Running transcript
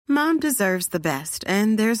Mom deserves the best,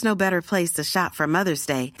 and there's no better place to shop for Mother's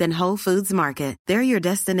Day than Whole Foods Market. They're your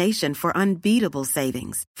destination for unbeatable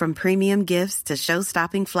savings, from premium gifts to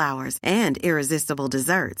show-stopping flowers and irresistible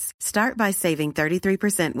desserts. Start by saving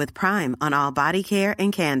 33% with Prime on all body care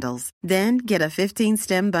and candles. Then get a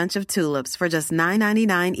 15-stem bunch of tulips for just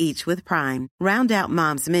 $9.99 each with Prime. Round out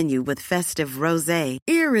Mom's menu with festive rosé,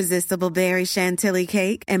 irresistible berry chantilly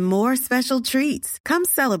cake, and more special treats. Come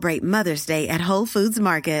celebrate Mother's Day at Whole Foods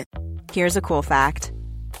Market. Here's a cool fact.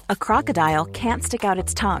 A crocodile can't stick out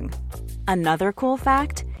its tongue. Another cool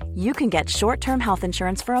fact, you can get short-term health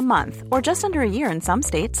insurance for a month or just under a year in some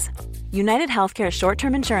states. United Healthcare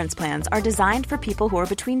short-term insurance plans are designed for people who are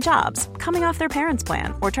between jobs, coming off their parents'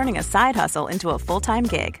 plan, or turning a side hustle into a full-time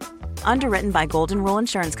gig. Underwritten by Golden Rule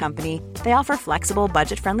Insurance Company, they offer flexible,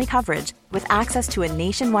 budget-friendly coverage with access to a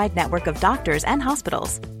nationwide network of doctors and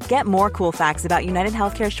hospitals. Get more cool facts about United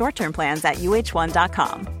Healthcare short-term plans at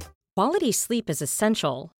uh1.com. Quality sleep is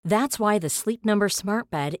essential. That's why the Sleep Number Smart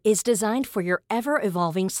Bed is designed for your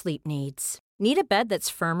ever-evolving sleep needs. Need a bed that's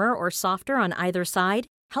firmer or softer on either side?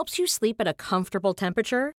 Helps you sleep at a comfortable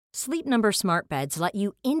temperature? Sleep Number Smart Beds let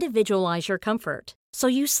you individualize your comfort, so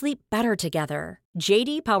you sleep better together.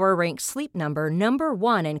 J.D. Power ranks Sleep Number number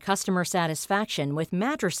 1 in customer satisfaction with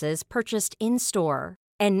mattresses purchased in-store.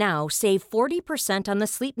 And now, save 40% on the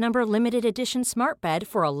Sleep Number Limited Edition Smart Bed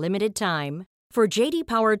for a limited time. For J.D.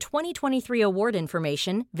 Power 2023 award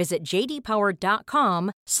information, visit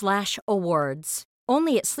jdpower.com/awards.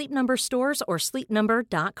 Only at Sleep Number stores or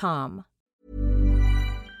sleepnumber.com.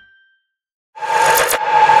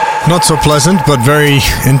 Not so pleasant, but very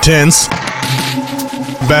intense.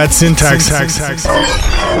 Bad syntax.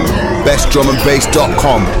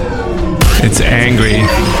 BestDrumAndBass.com. It's angry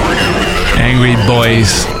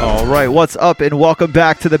boys. All right, what's up, and welcome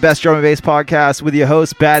back to the Best Drum and Bass Podcast with your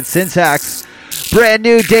host, Bad Syntax. Brand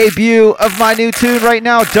new debut of my new tune right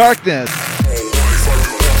now, Darkness.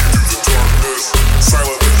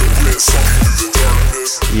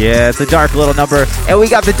 Yeah, it's a dark little number, and we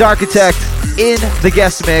got the Darkitect in the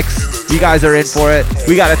guest mix. You guys are in for it.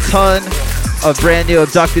 We got a ton of brand new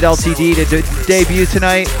Abducted LTD to debut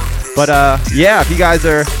tonight. But yeah, if you guys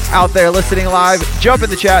are out there listening live, jump in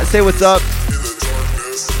the chat, say what's up.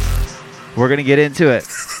 We're going to get into it.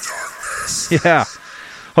 Yeah.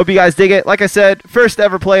 Hope you guys dig it. Like I said, first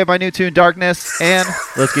ever play of my new tune, Darkness, and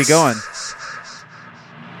let's get going.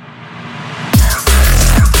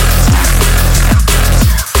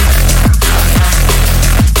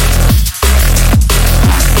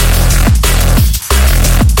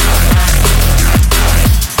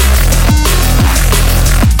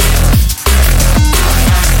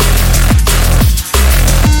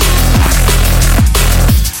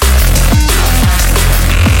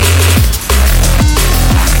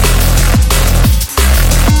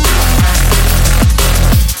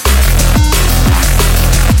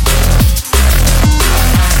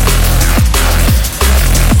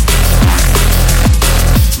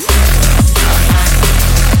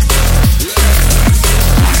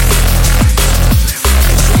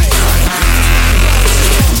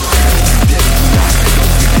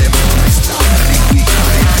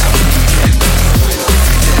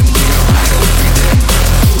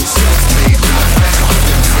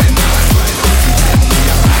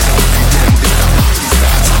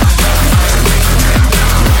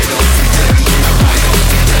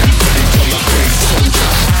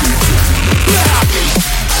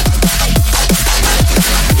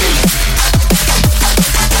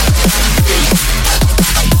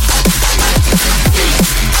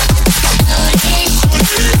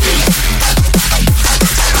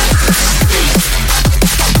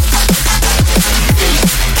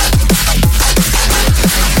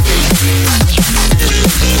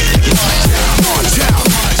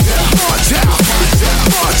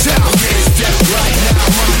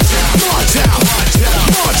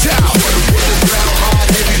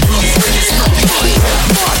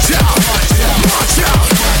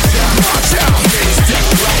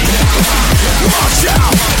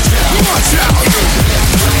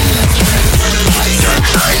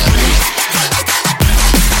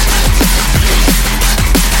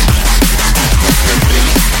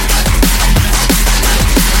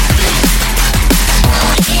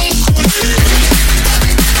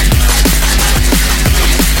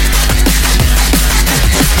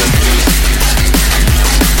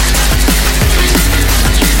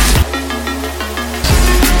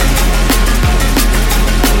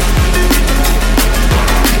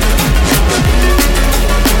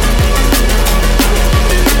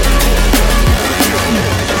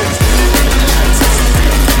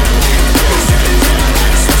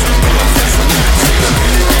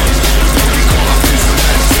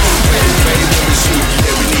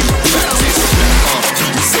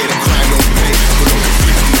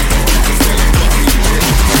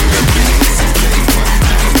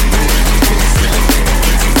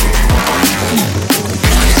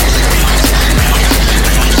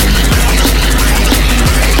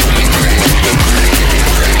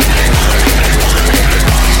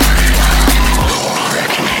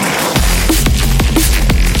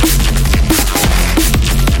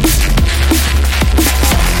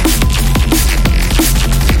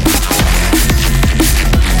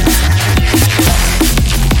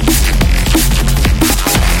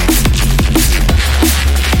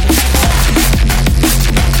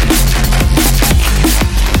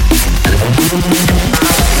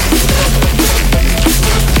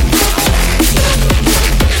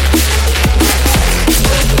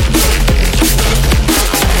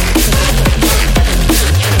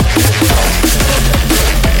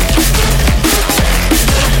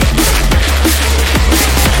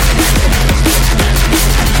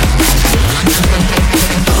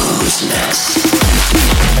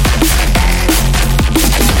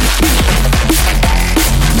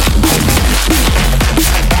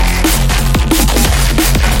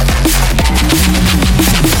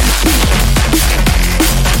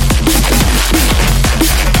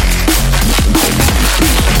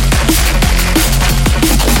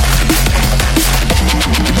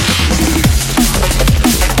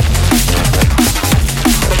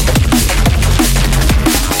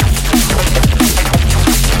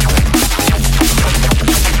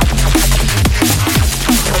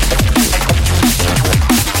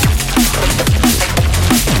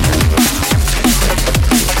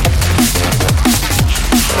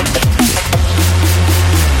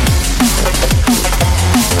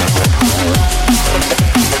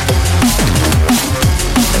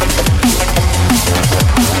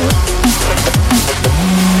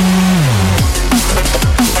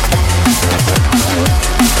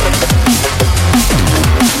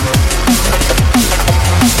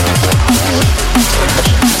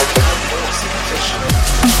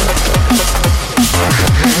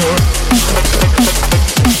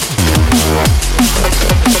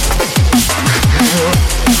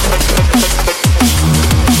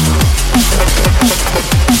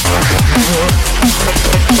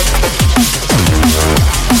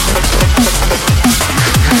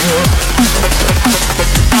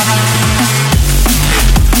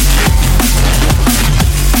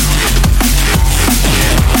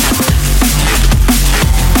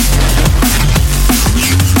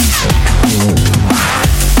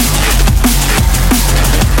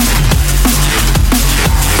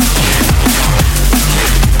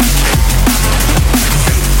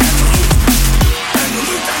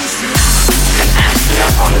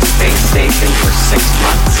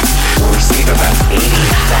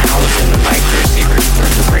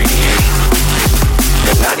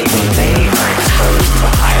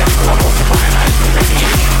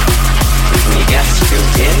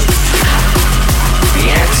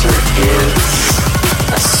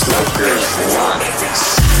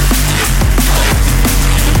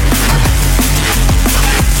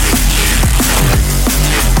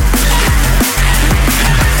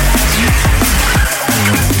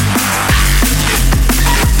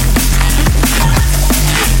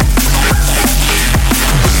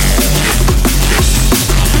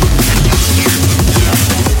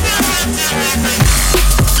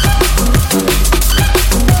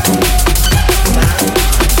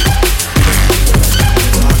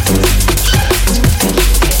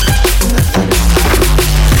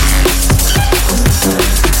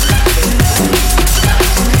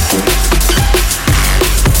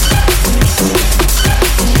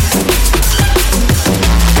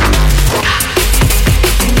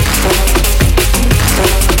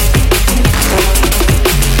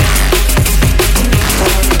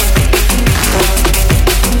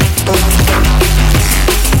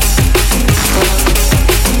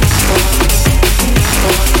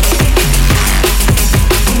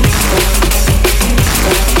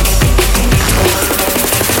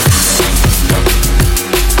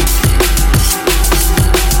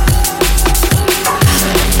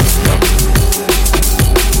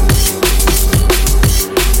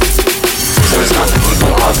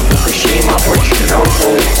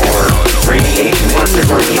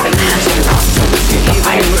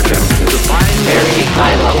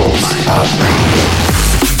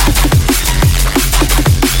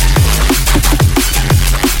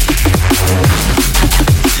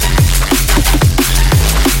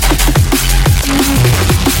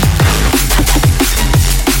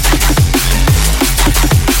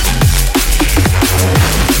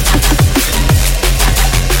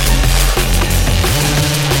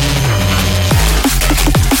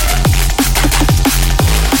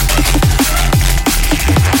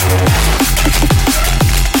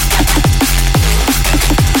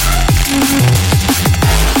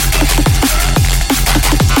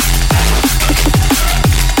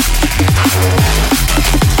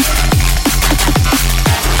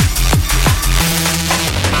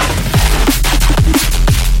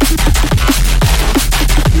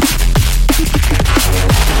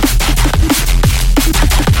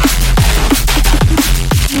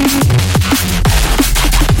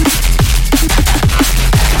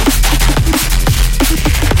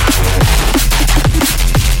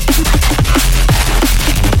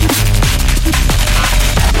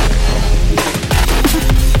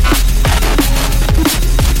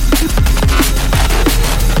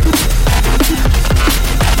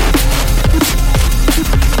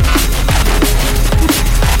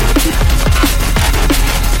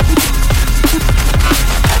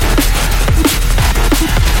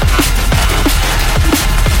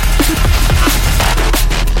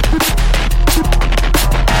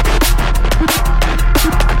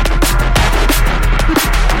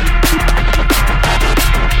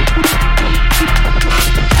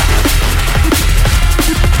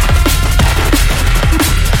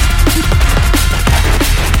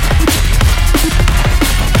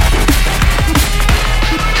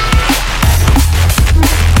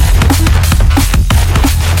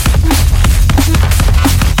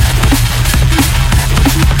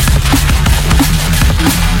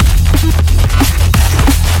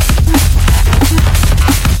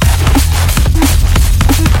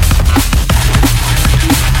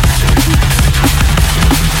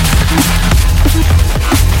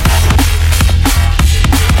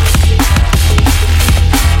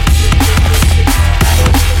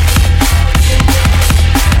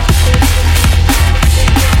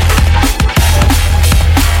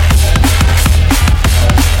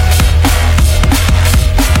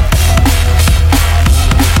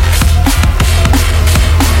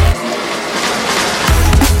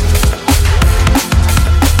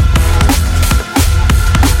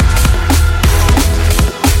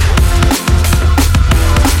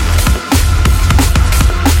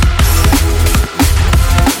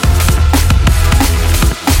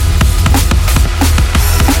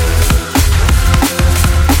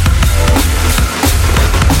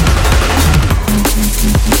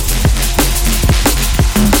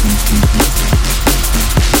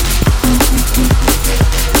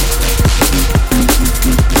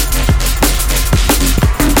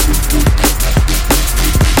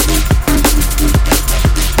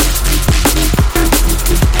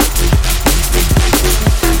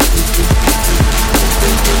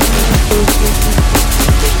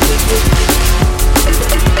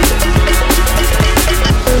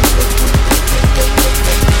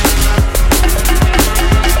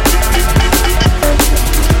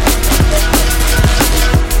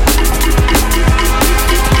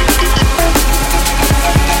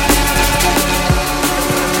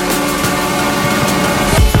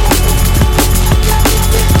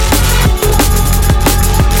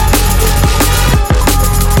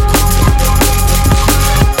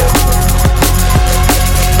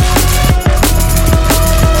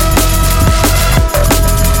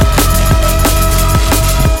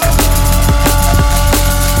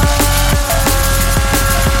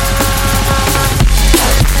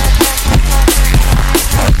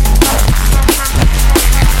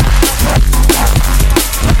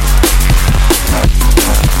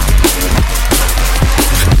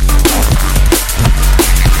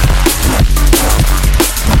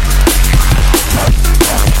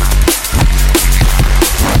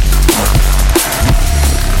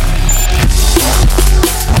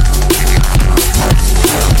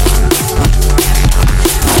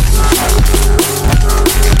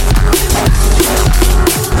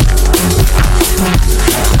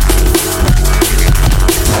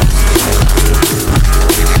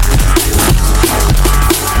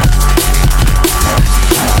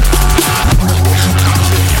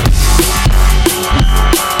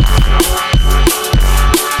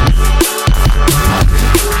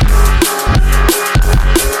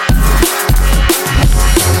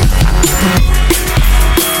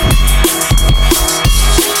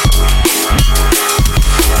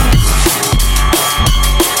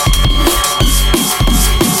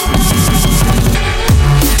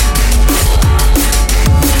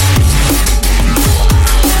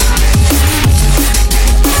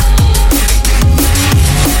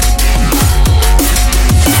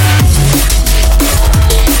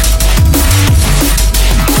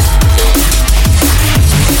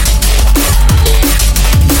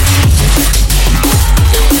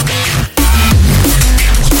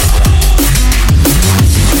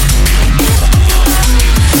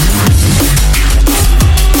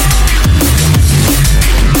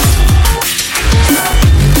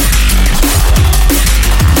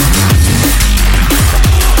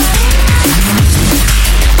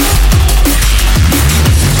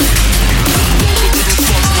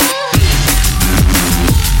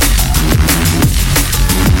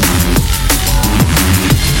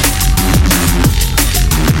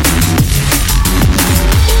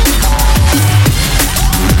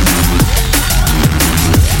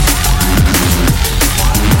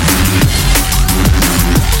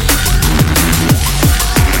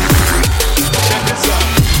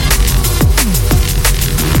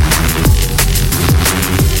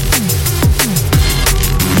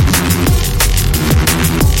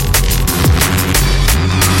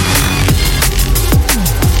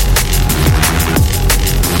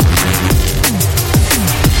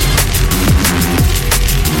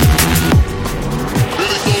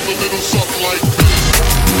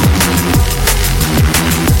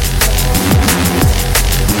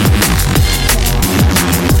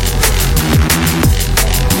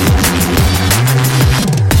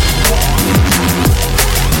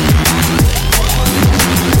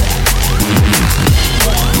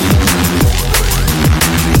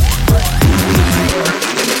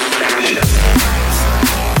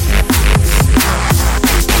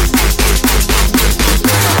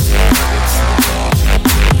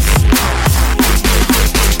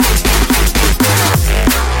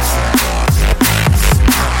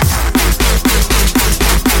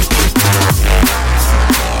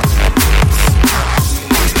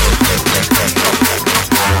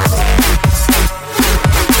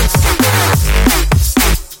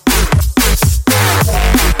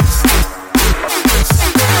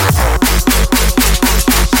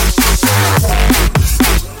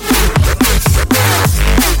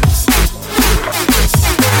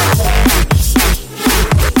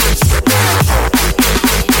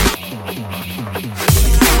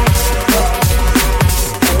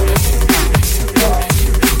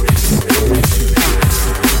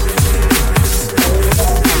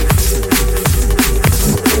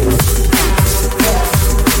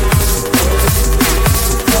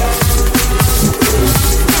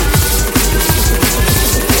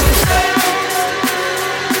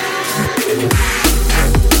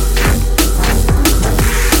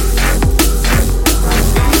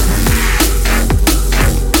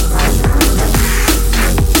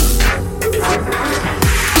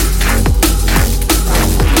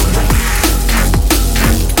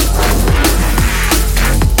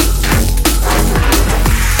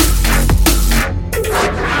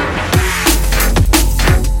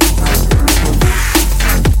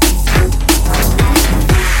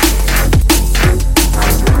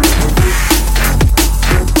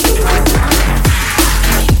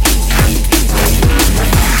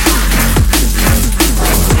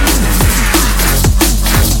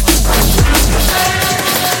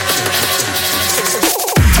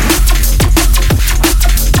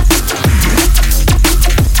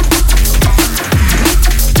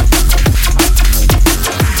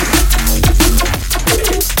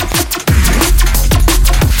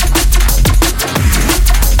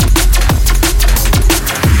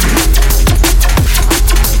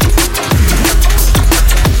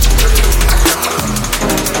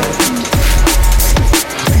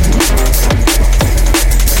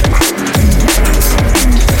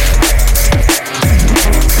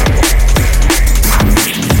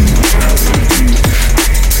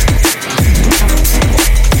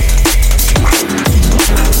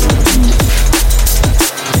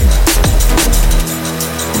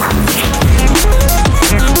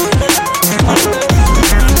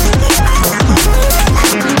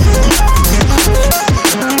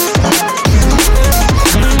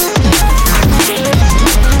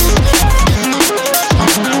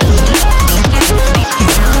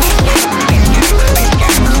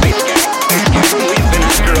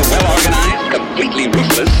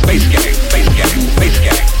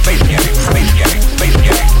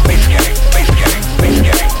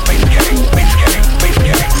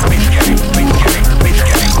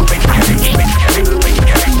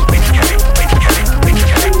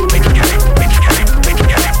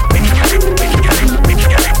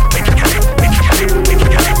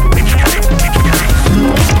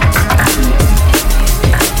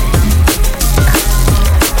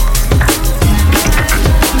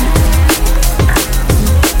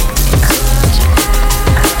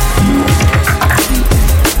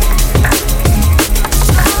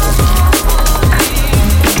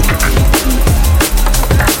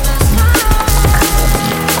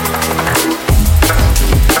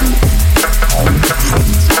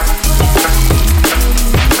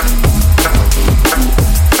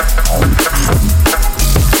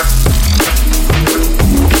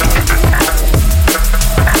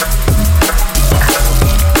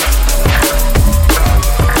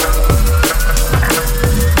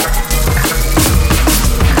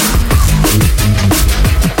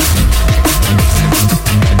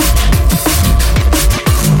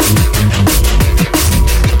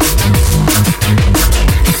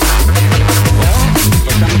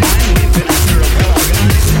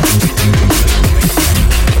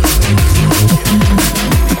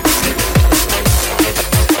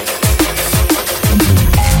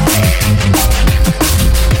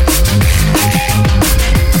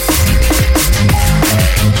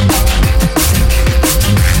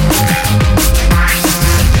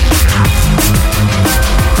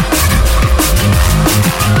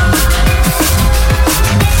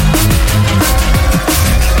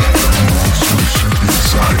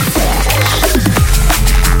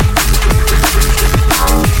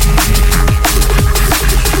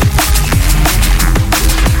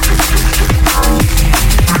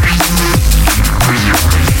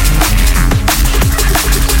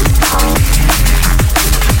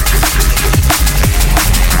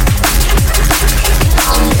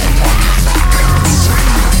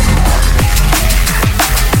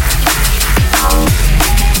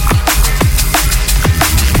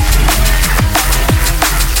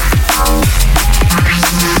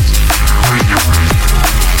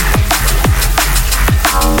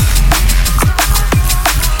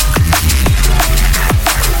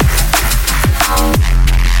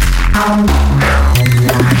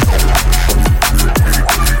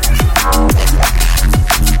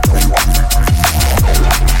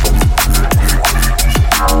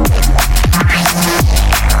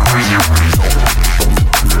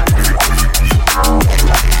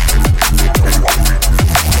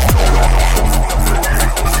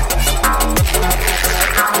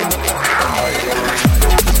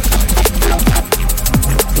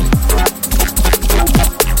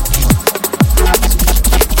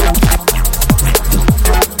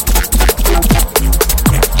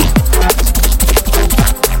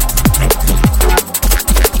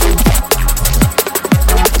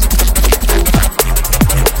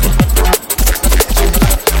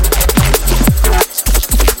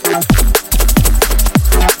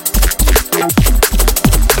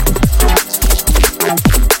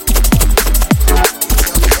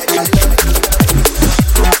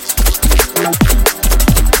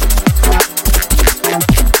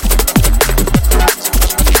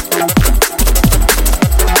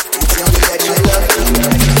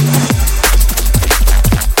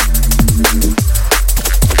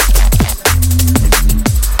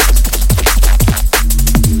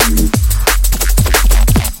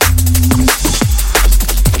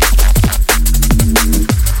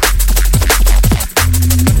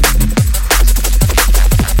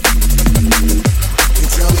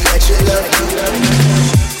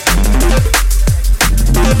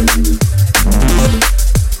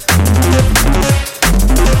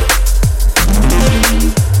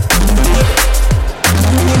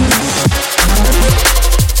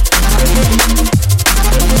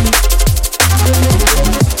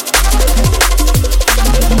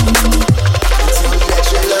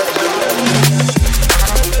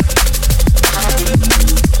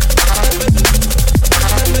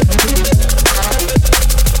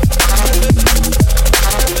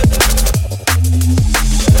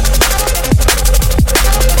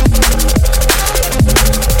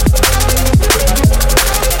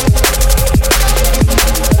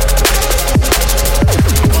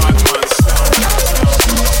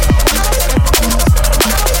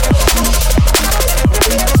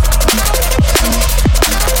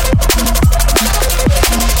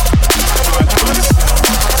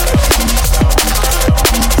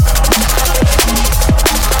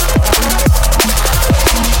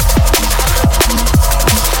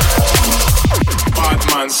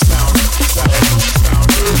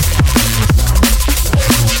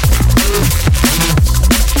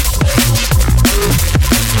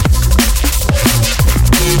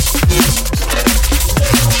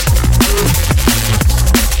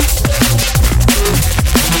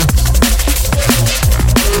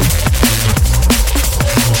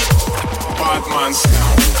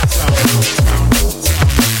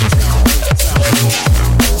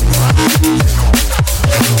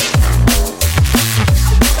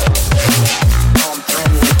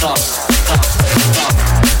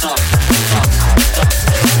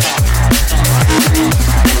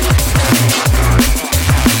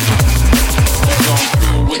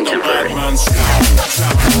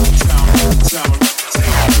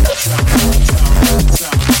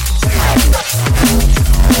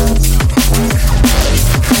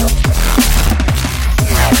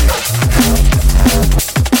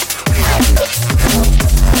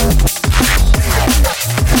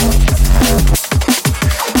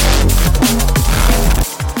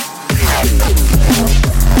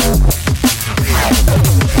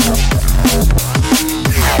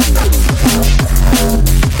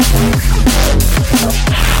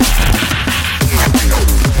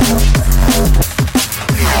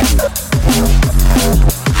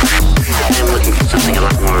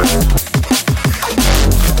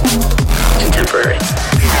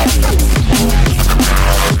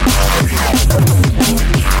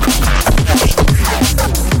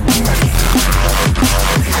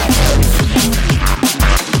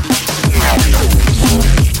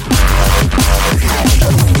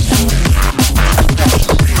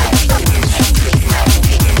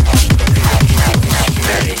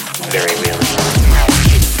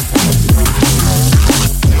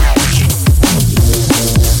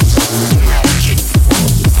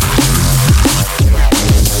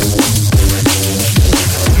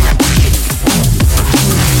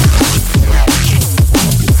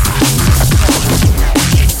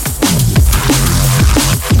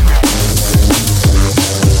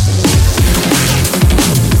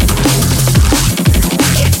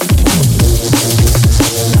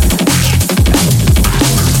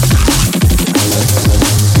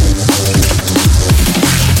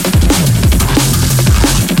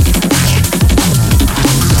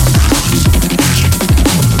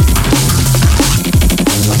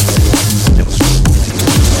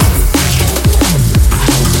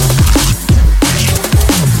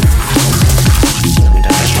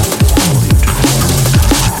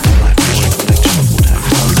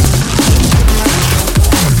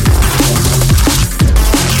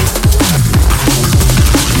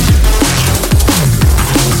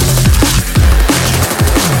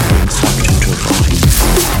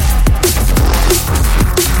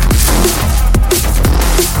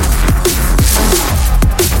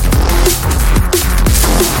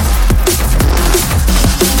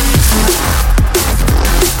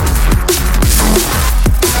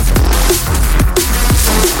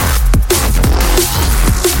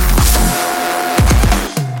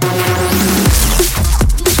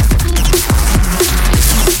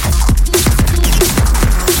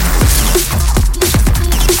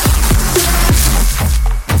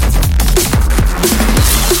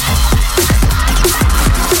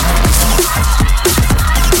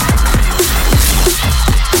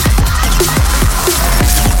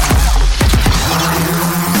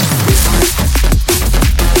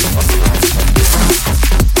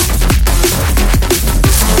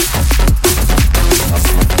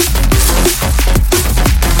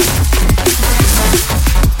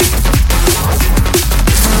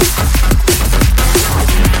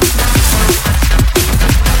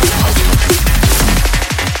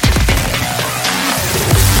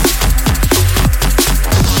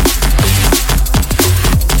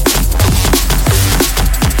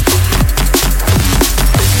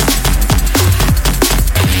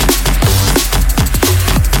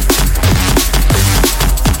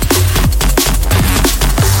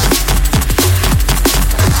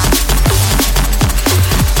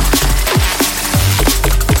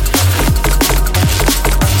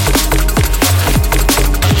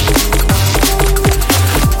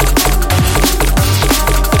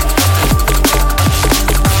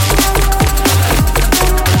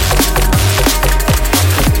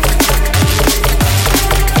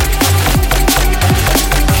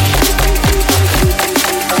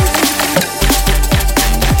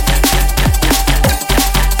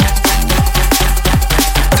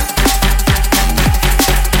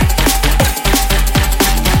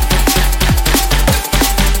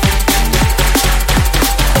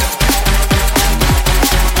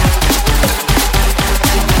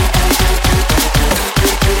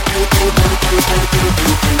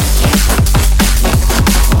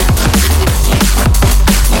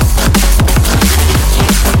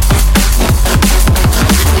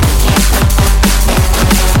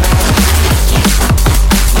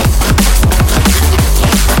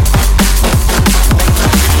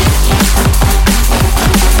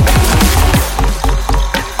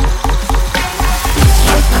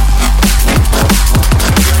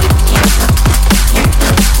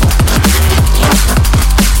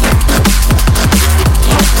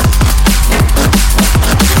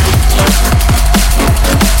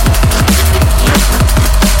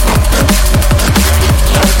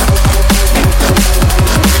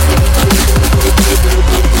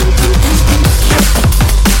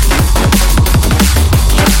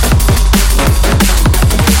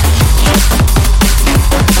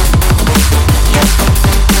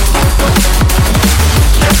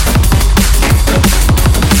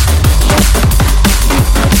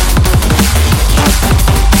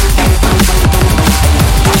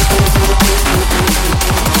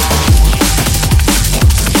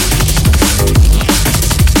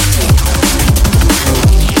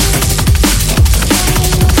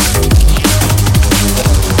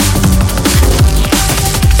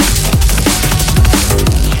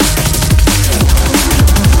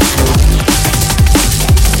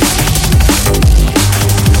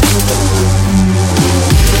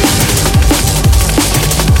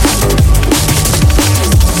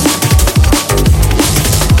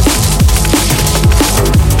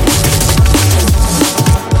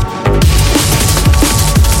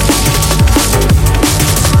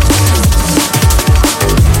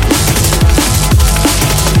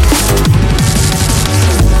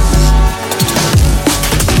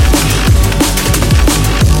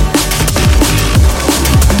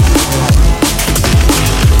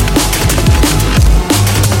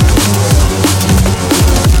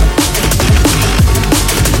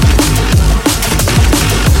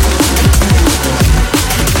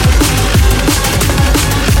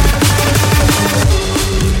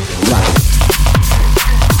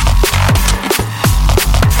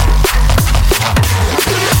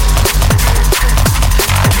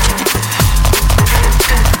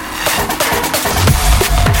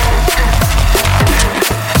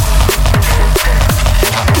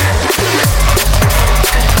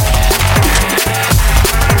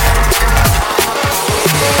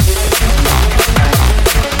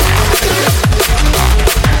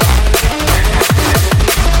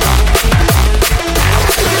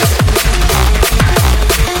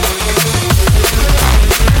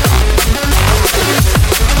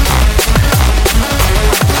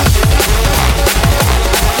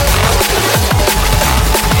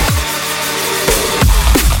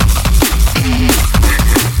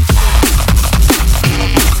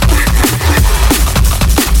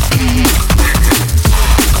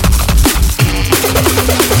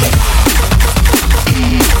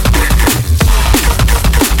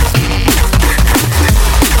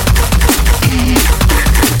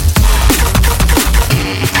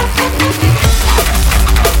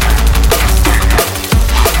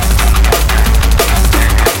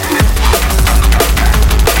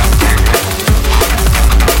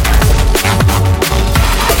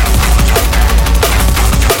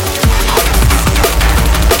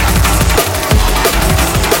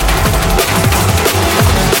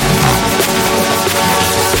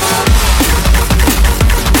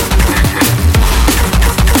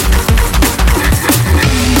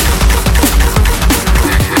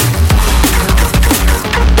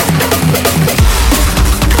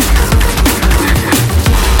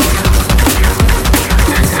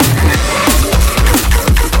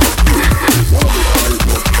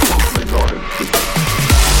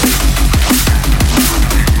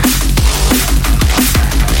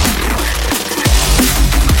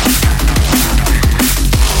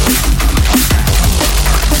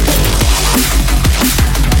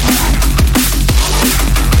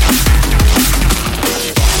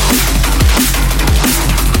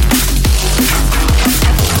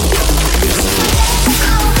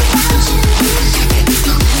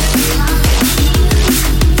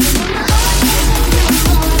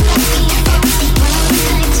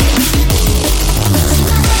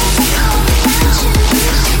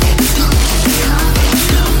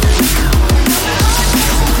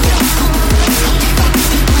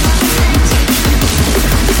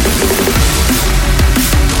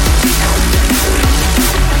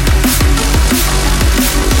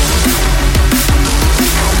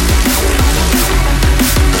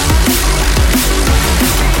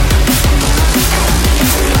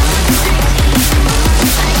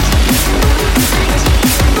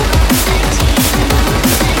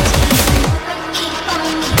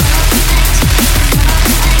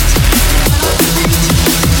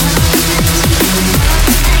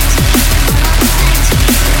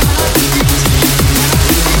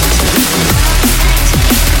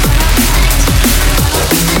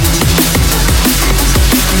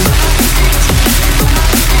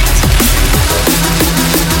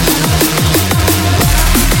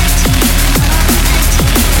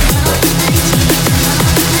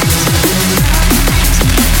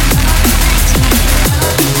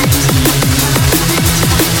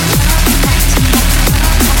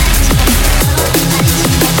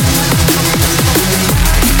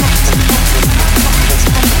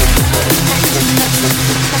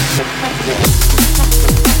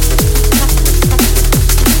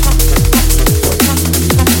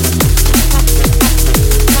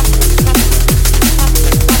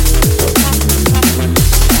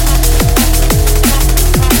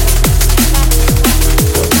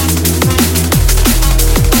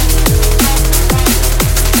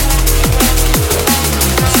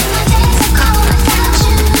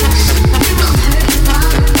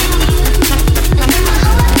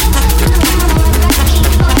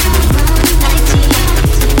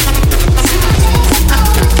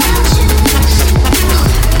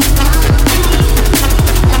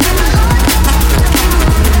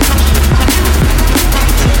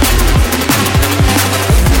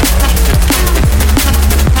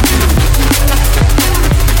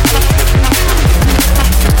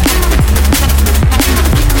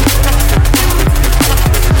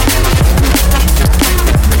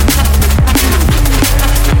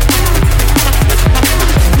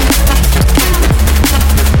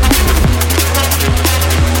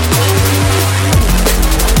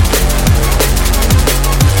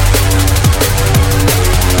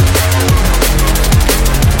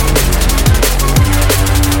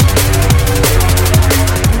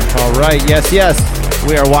 right. Yes, yes.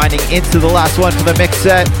 We are winding into the last one for the mix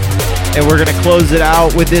set. And we're going to close it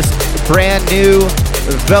out with this brand new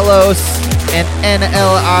Velos and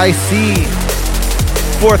NLIC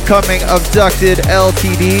forthcoming Abducted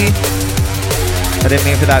LTD. I didn't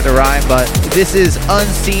mean for that to rhyme, but this is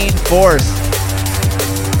Unseen Force.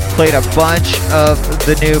 Played a bunch of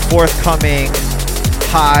the new forthcoming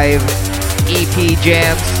Hive EP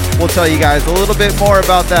jams. We'll tell you guys a little bit more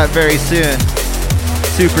about that very soon.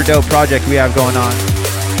 Super dope project we have going on.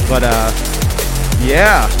 But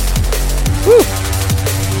yeah. Woo!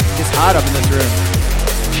 It's hot up in this room.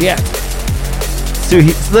 Shit. So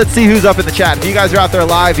let's see who's up in the chat. If you guys are out there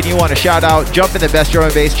live and you want to shout out, jump in the Best Drum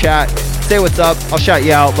and Bass chat. Say what's up. I'll shout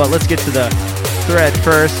you out, but let's get to the thread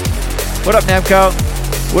first. What up, Nemco?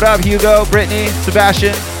 What up, Hugo, Brittany,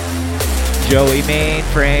 Sebastian, Joey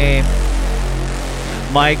Mainframe,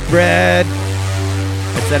 Mike Bread.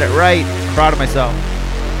 I said it right. Proud of myself.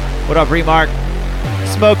 What up, Remark?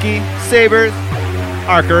 Smokey, Sabers,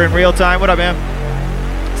 Arker in real time. What up, man?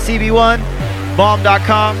 CB1,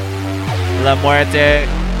 Bomb.com, La Muerte,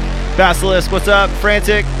 Basilisk. What's up?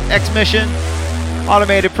 Frantic, X-Mission,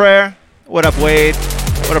 Automated Prayer. What up, Wade?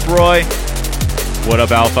 What up, Roy? What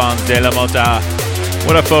up, Alphonse de la Mota?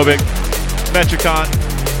 What up, Phobic? Metricon,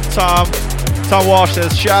 Tom Walsh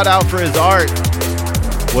says shout out for his art.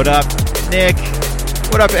 What up, Nick?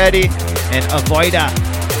 What up, Eddie? And Avoida.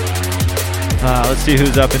 Let's see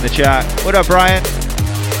who's up in the chat. What up, Brian?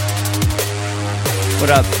 What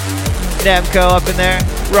up, Namco up in there?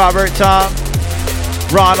 Robert, Tom,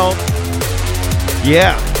 Ronald.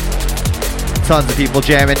 Yeah. Tons of people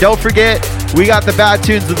jamming. Don't forget, we got the Bad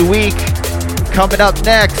Tunes of the Week coming up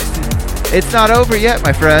next. It's not over yet,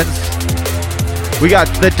 my friends. We got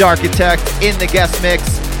the Darkitect in the guest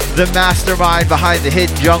mix, the mastermind behind the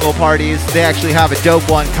Hidden Jungle parties. They actually have a dope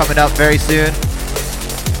one coming up very soon.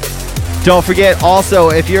 Don't forget also,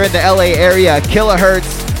 if you're in the LA area,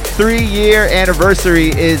 Kilohertz 3-year anniversary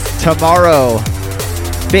is tomorrow.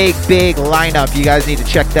 Big lineup. You guys need to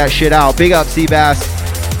check that shit out. Big up Seabass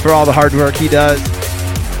for all the hard work he does.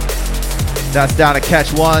 That's down to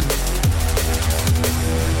Catch One.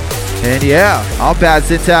 And yeah, all Bad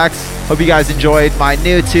Syntax. Hope you guys enjoyed my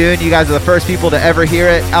new tune. You guys are the first people to ever hear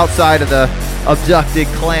it outside of the Abducted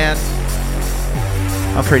clan.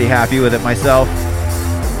 I'm pretty happy with it myself.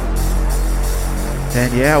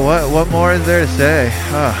 And yeah, what more is there to say?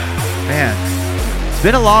 Oh, man. It's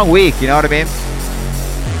been a long week, you know what I mean?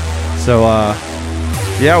 So,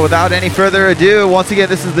 yeah, without any further ado, once again,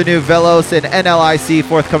 this is the new Velos and NLIC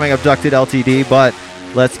forthcoming Abducted LTD, but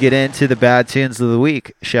let's get into the Bad Tunes of the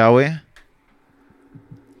Week, shall we?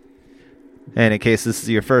 And in case this is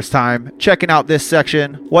your first time checking out this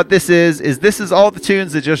section, what this is all the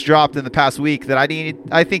tunes that just dropped in the past week that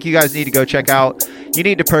I think you guys need to go check out. You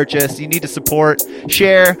need to purchase, you need to support,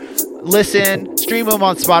 share, listen, stream them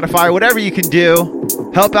on Spotify, whatever you can do.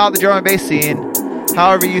 Help out the drum and bass scene,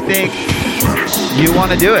 however you think you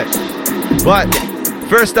want to do it. But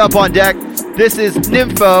first up on deck, this is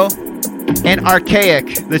Nympho and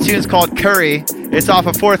Archaic. The tune's called Curry. It's off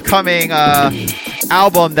a forthcoming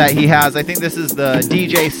album that he has. I think this is the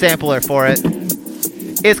DJ sampler for it.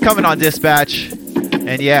 It's coming on Dispatch.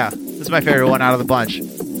 And yeah, this is my favorite one out of the bunch.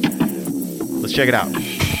 Let's check it out.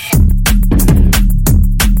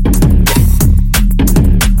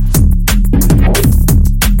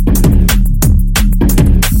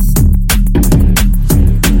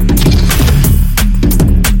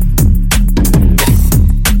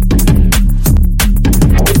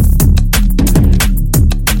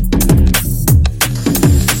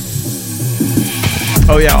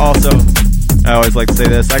 Oh yeah, also, I always like to say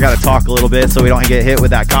this, I gotta talk a little bit so we don't get hit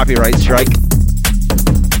with that copyright strike.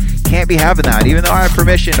 Can't be having that, even though I have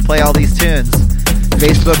permission to play all these tunes.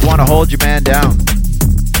 Facebook want to hold your man down.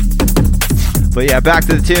 But yeah, back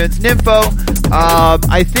to the tunes. Nympho, I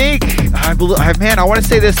want to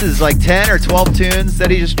say this is like 10 or 12 tunes that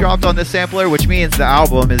he just dropped on this sampler, which means the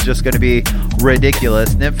album is just going to be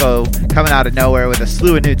ridiculous. Nympho coming out of nowhere with a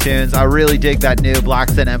slew of new tunes. I really dig that new Black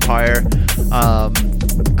Sun Empire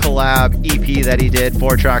collab EP that he did,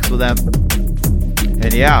 4 tracks with them.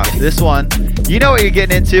 And yeah, this one, you know what you're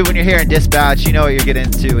getting into when you're hearing Dispatch. You know what you're getting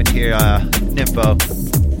into when you hear Nympho.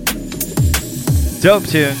 Dope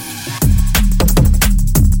tune.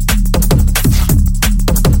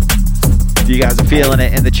 If you guys are feeling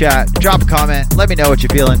it in the chat, drop a comment. Let me know what you're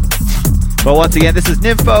feeling. But once again, this is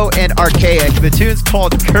Nympho and Archaic. The tune's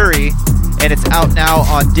called Curry, and it's out now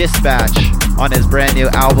on Dispatch on his brand new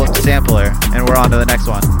album Sampler. And we're on to the next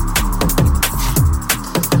one.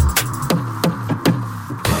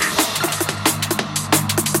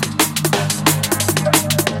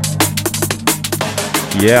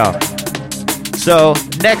 Yeah. So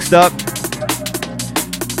next up,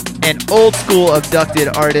 an old school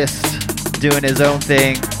abducted artist doing his own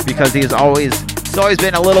thing because he's always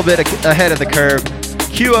been a little bit ahead of the curve.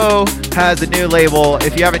 QO has a new label.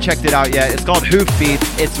 If you haven't checked it out yet, it's called Hoof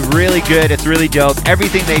Beats. It's really good. It's really dope.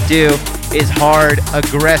 Everything they do is hard,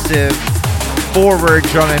 aggressive, forward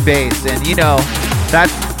drum and bass. And you know,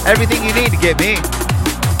 that's everything you need to get me.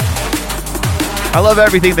 I love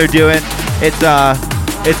everything they're doing.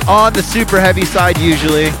 It's on the super heavy side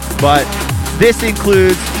usually, but this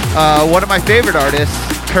includes one of my favorite artists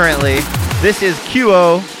currently. This is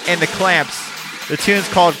QO and the Clamps. The tune's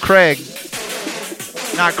called Craig.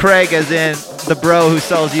 Not Craig as in the bro who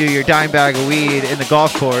sells you your dime bag of weed in the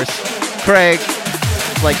golf course. Craig,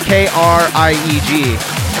 like K-R-I-E-G.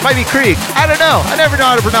 It might be Krieg. I don't know. I never know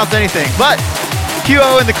how to pronounce anything. But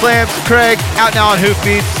QO and the Clamps, Craig, out now on Hoof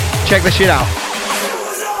Beats. Check the shit out.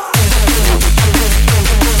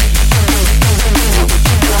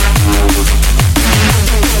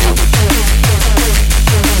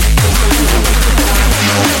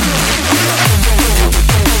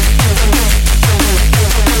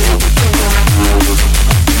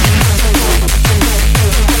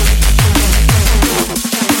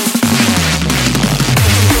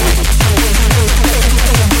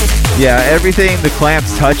 Yeah, everything the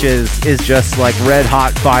Clamps touches is just like red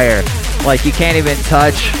hot fire. Like you can't even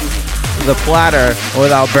touch the platter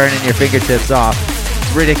without burning your fingertips off.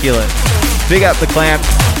 It's ridiculous. Big up the Clamps,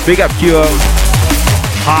 big up QO.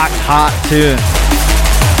 Hot tune.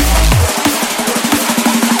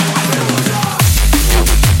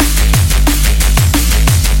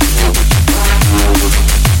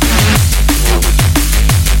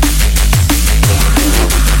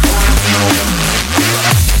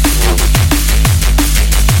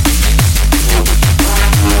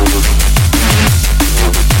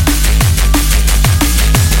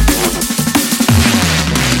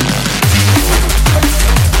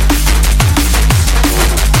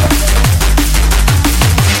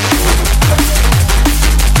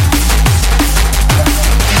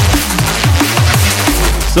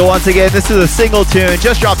 So once again, this is a single tune,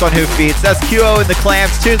 just dropped on Hoof Beats. That's QO and the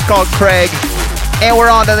Clamps. Tune's called Craig. And we're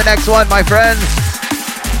on to the next one, my friends.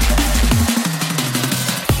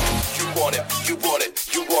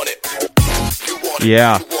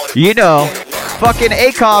 Yeah, you know, fucking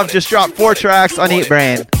Akov just dropped 4 tracks on Eat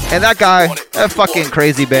Brain. And that guy, that fucking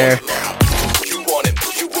crazy bear.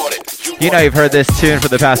 You know you've heard this tune for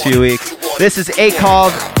the past few weeks. This is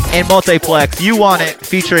Akov and Multiplex. You Want It,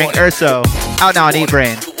 featuring Urso. Out now on Eat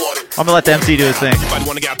Brain. I'm gonna let the MC do his thing. Everybody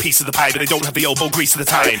wanna get a piece of the pie, but they don't have the elbow grease at the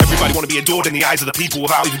time. Everybody wanna be adored in the eyes of the people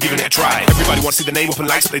without even giving it a try. Everybody wanna see the name up in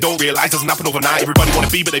lights, but they don't realize doesn't happen overnight. Everybody wanna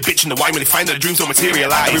be, but they bitch in the wine when they find that the dreams don't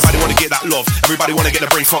materialize. Everybody wanna get that love. Everybody wanna get their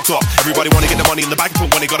brain fucked up. Everybody wanna get the money in the bank, but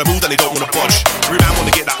when they gotta move, then they don't wanna budge. Everybody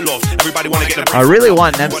wanna get that love. Everybody wanna get their brain. I really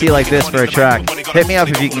want an MC like this for a track. Hit me up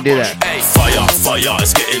if you can do that. Fire,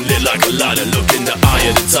 it's getting lit like a ladder. Look in the eye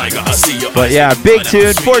of the tiger. I see your. But yeah, big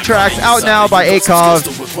tune, 4 tracks out now by Akov.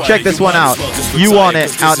 Check this one out. You Want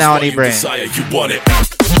It, out now on Eat Brain. You want it.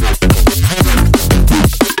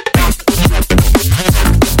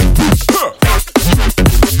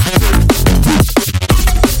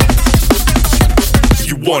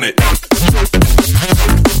 You want it.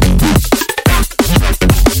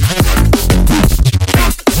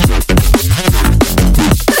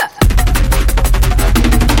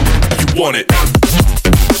 You want it.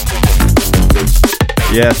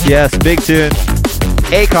 Yes, big tune.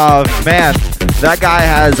 Akov, man, that guy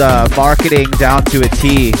has marketing down to a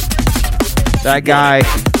T. That guy,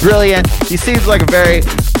 brilliant. He seems like a very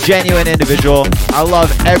genuine individual. I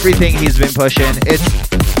love everything he's been pushing. It's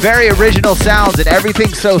very original sounds and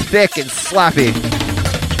everything's so thick and slappy.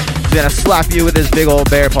 He's gonna slap you with his big old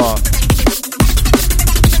bear paw.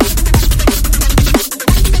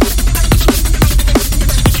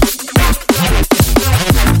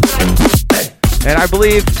 And I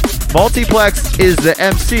believe Multiplex is the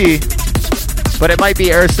MC, but it might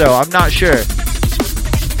be Urso. I'm not sure.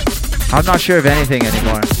 I'm not sure of anything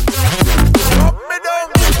anymore.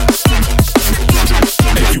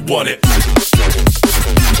 If you want it.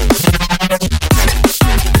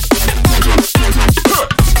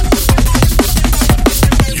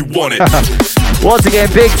 You want it. Once again,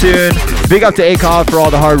 big tune. Big up to Akov for all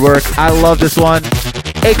the hard work. I love this one.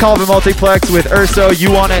 Akov and Multiplex with Urso.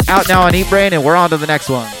 You Want It, out now on Eat Brain, and we're on to the next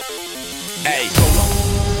one. Hey.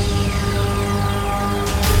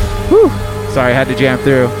 Whew. Sorry, I had to jam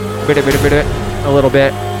through. A little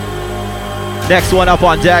bit. Next one up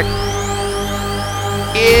on deck.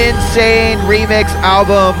 Insane remix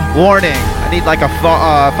album, Warning. I need like a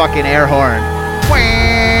fucking air horn.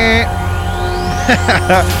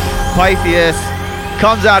 Pythius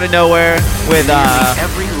comes out of nowhere with 4,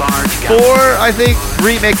 I think,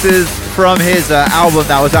 remixes from his album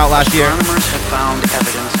that was out last year.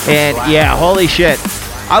 And yeah, holy shit.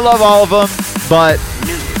 I love all of them, but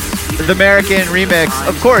the American remix,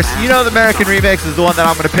 of course, you know the American remix is the one that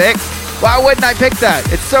I'm going to pick. Why wouldn't I pick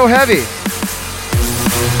that? It's so heavy.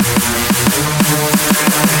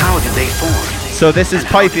 How did they form? So this is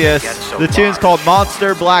Pythius. The tune's called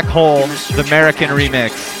Monster Black Hole, the American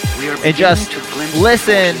remix. And just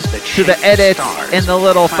listen to the edits and the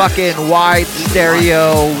little fucking wide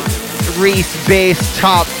stereo Reese bass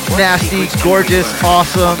top, nasty, gorgeous,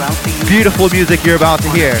 awesome, beautiful music you're about to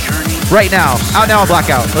hear. Right now, out now on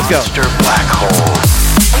Blackout. Let's go. Monster Black Hole.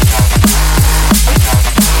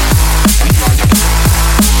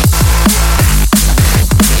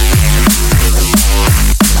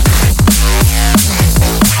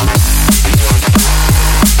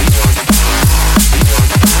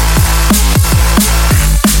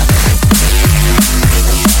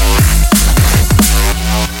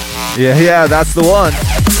 Yeah, that's the one.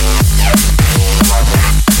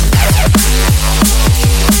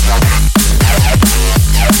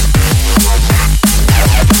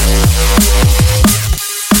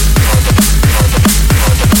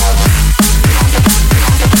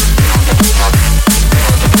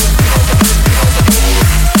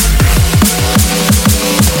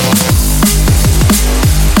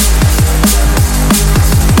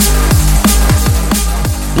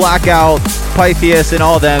 Blackout, Pythius, and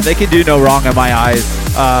all them, they can do no wrong in my eyes.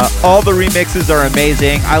 All the remixes are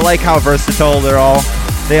amazing. I like how versatile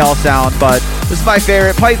they all sound, but this is my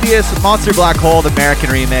favorite. Pythius, Monster Black Hole, the American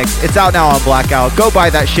remix. It's out now on Blackout. Go buy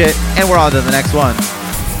that shit, and we're on to the next one.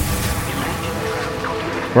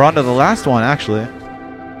 We're on to the last one, actually.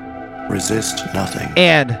 Resist nothing.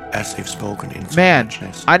 And, as they've spoken in man,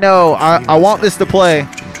 I know I want this to play,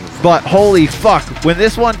 but holy fuck, when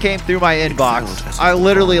this one came through my inbox, I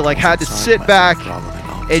literally had to sit back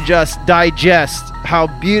and just digest how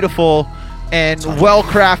beautiful and well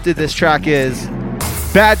crafted this track is.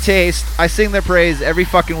 Bad Taste, I sing their praise every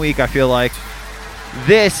fucking week, I feel like.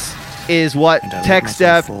 This is what tech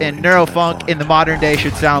step and neurofunk in the modern day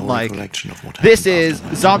should sound like. This is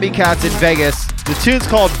Zombie Cats in Vegas. The tune's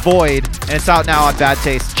called Void, and it's out now on Bad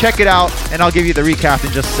Taste. Check it out, and I'll give you the recap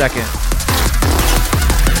in just a second.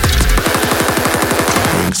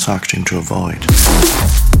 Being sucked into a void.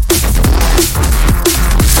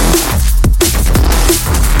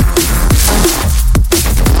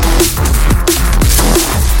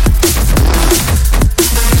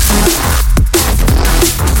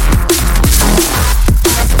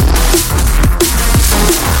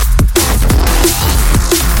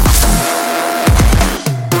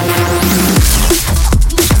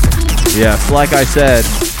 Yes, like I said,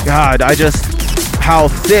 God, how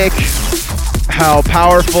thick, how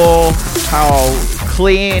powerful, how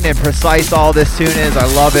clean and precise all this tune is. I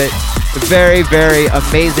love it. Very, very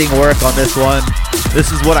amazing work on this one.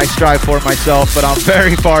 This is what I strive for myself, but I'm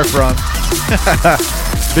very far from.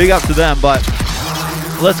 Big up to them, but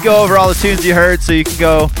let's go over all the tunes you heard so you can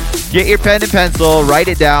go get your pen and pencil, write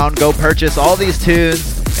it down, go purchase all these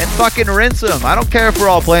tunes, and fucking rinse them. I don't care if we're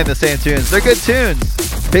all playing the same tunes. They're good tunes.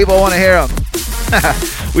 People want to hear them.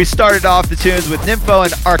 We started off the tunes with Nympho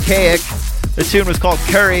and Archaic. The tune was called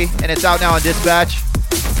Curry, and it's out now on Dispatch.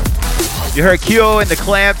 You heard Kyo and the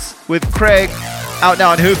Clamps with Craig, out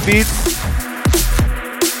now on Hoofbeats.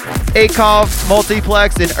 Akov,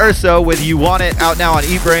 Multiplex, and Urso with You Want It, out now on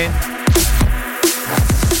eBrain.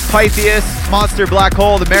 Pythius, Monster Black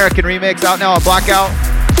Hole, the American remix, out now on Blackout.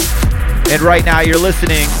 And right now you're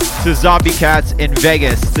listening to Zombie Cats in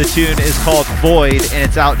Vegas. The tune is called Void, and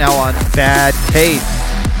it's out now on Bad Taste.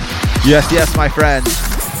 Yes, my friends.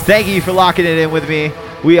 Thank you for locking it in with me.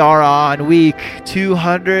 We are on week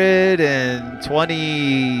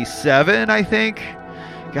 227, I think.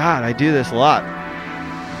 God, I do this a lot.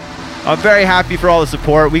 I'm very happy for all the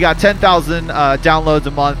support. We got 10,000 downloads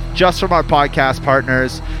a month just from our podcast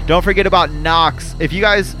partners. Don't forget about Nox. If you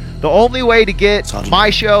guys... The only way to get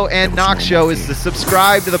my show and Nox show is to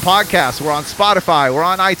subscribe to the podcast. We're on Spotify. We're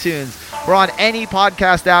on iTunes. We're on any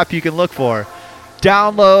podcast app you can look for.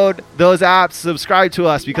 Download those apps. Subscribe to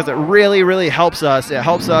us because it really, really helps us. It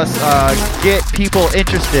helps us get people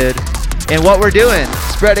interested in what we're doing.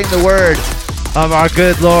 Spreading the word of our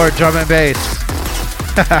good Lord, drum and bass.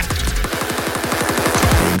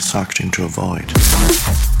 Being sucked into a void.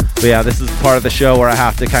 But yeah, this is part of the show where I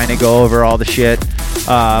have to kind of go over all the shit.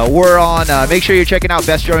 We're on, make sure you're checking out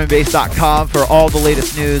bestdrumandbass.com for all the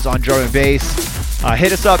latest news on drum and bass.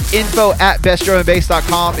 Hit us up,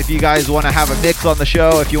 info@bestdrumandbass.com if you guys want to have a mix on the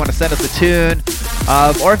show, if you want to send us a tune,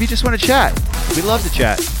 or if you just want to chat. We love to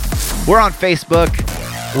chat. We're on Facebook.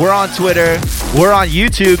 We're on Twitter. We're on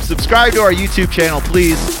YouTube. Subscribe to our YouTube channel,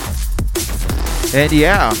 please. And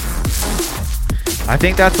yeah, I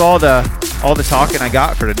think that's all the talking I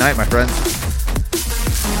got for tonight, my friends.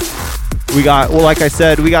 We got, well, like I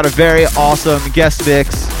said, we got a very awesome guest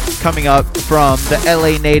mix coming up from the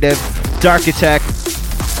LA native Darkitect.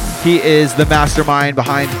 He is the mastermind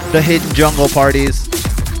behind the Hidden Jungle parties.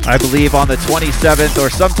 I believe on the 27th or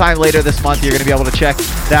sometime later this month, you're going to be able to check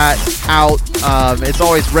that out. It's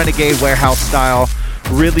always Renegade Warehouse style.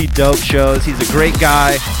 Really dope shows. He's a great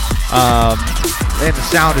guy. And the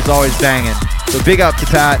sound is always banging. So big up to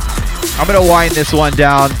Pat. I'm going to wind this one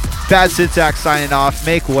down. Bad Syntax signing off.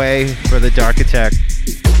 Make way for the Darkitect.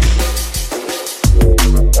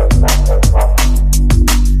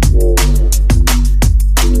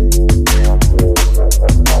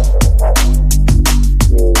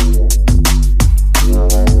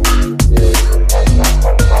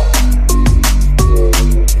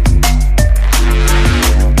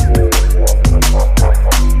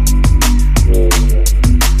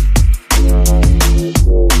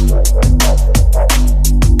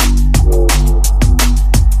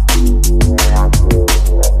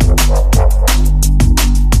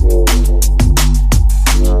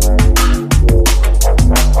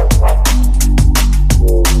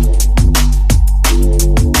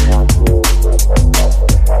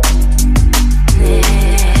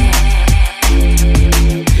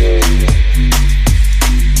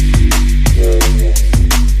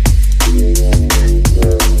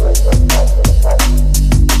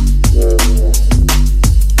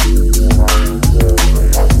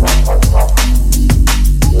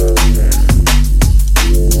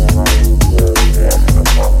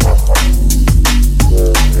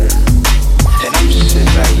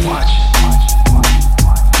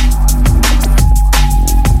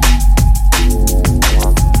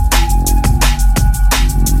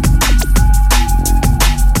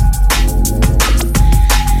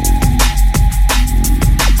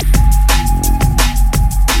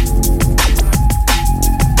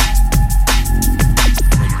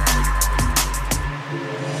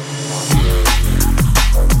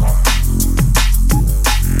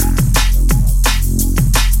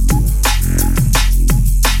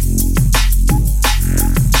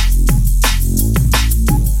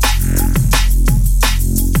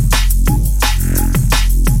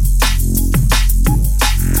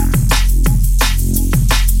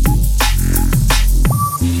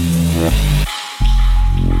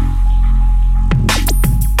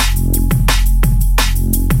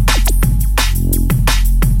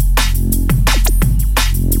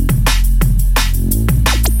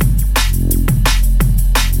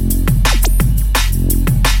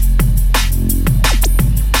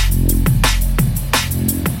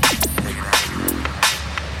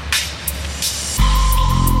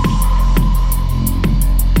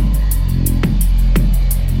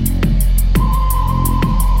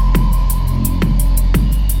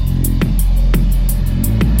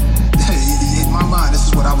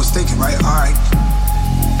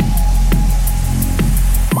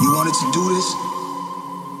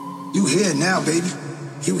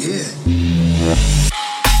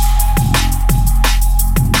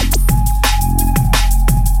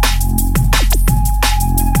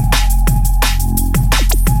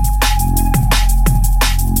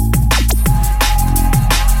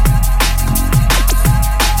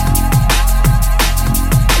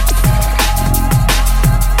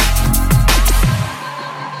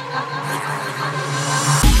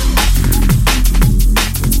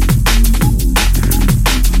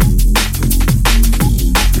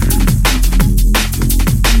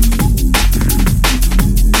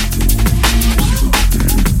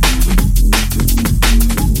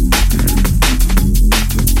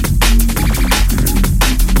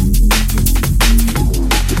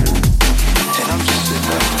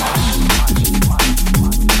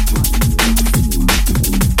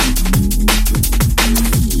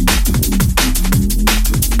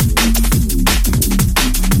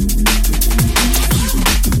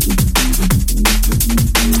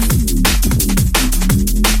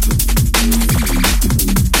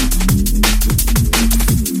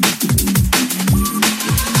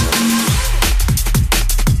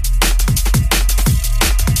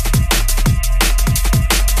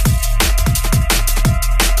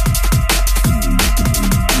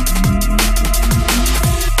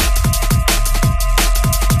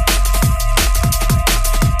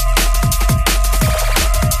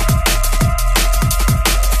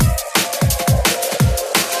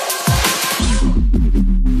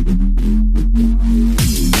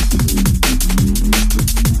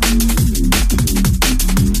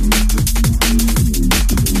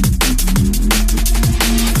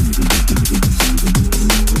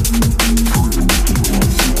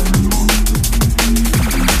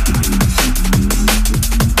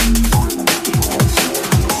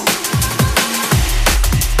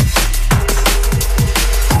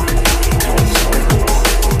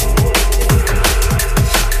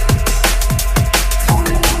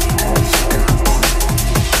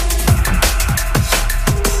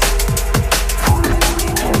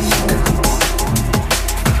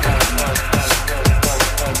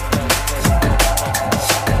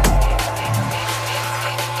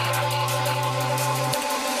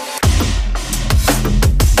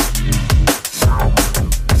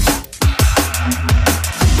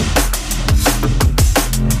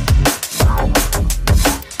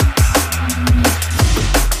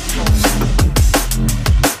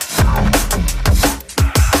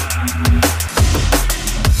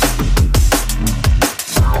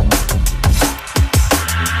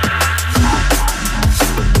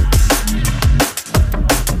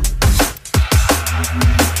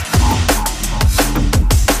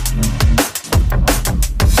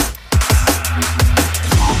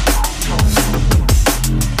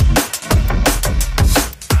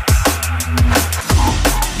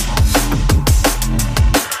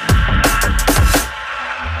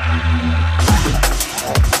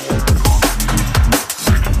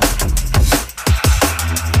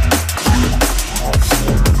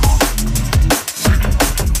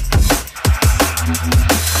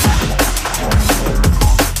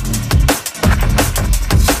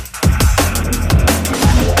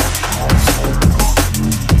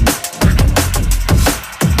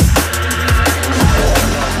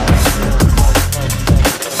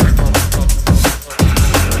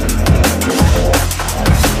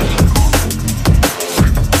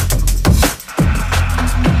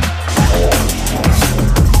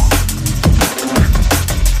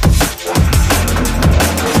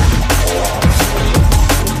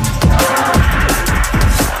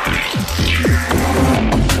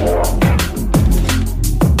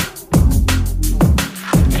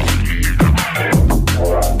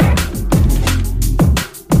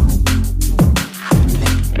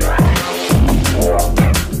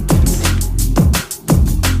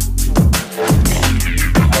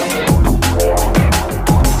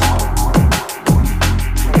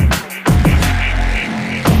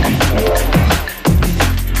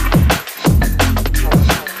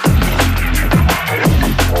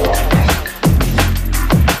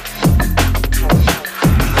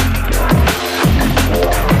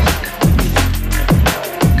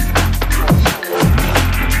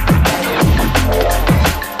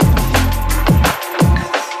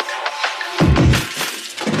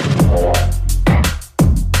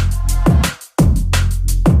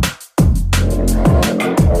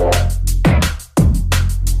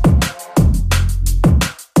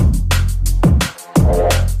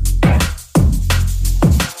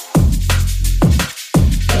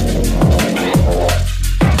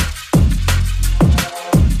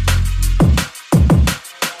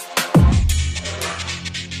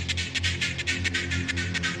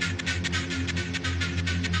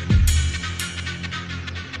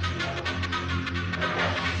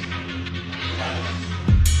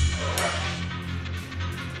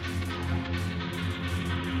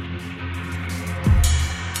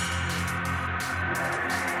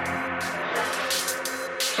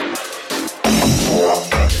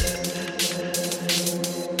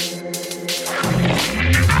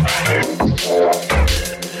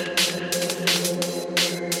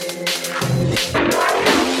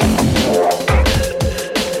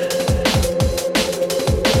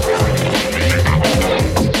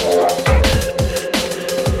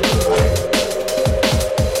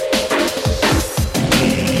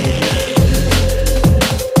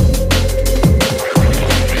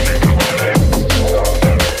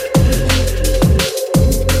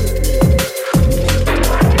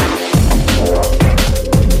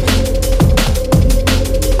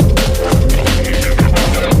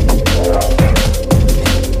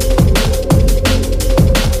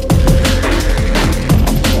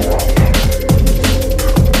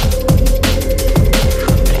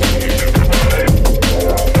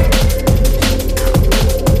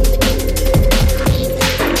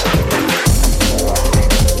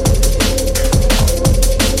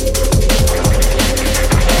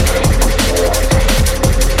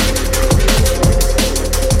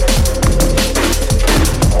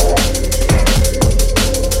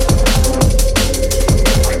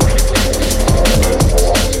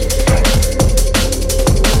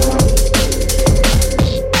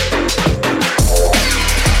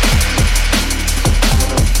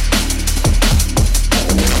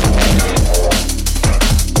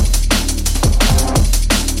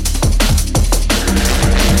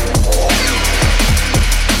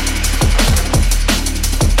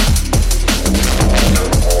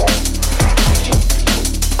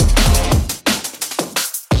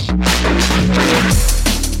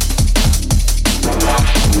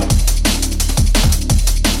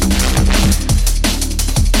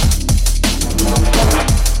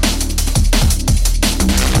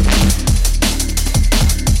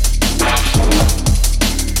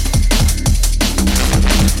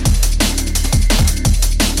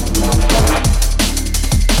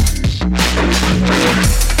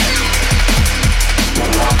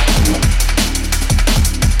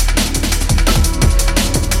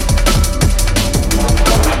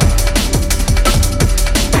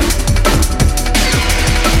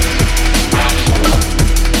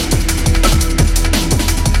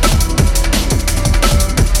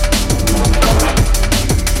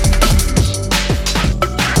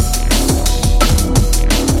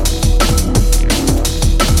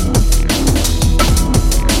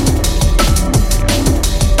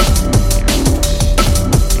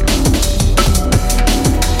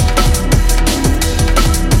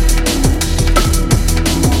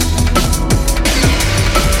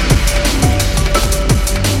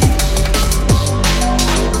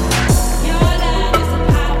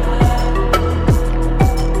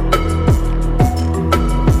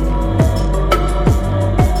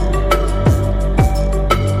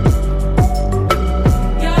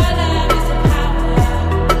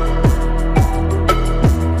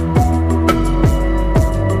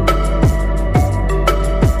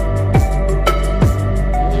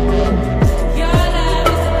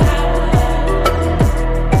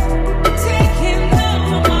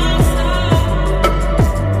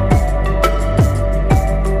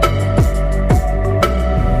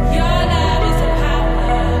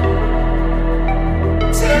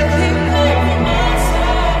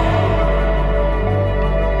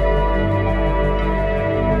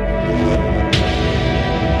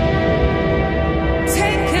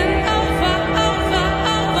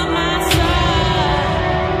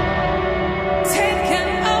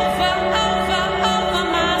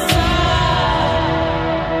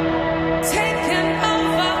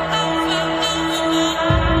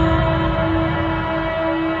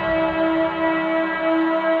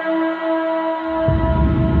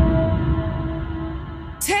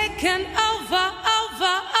 taken over my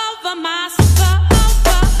soul. Over my soul.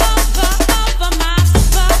 Over my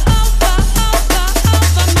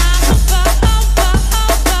soul.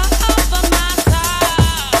 Over my soul.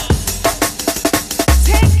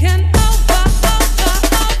 Taken over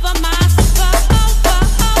my soul.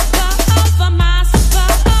 Over my soul.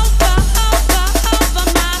 Over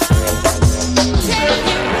my soul.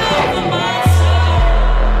 Taking over my soul.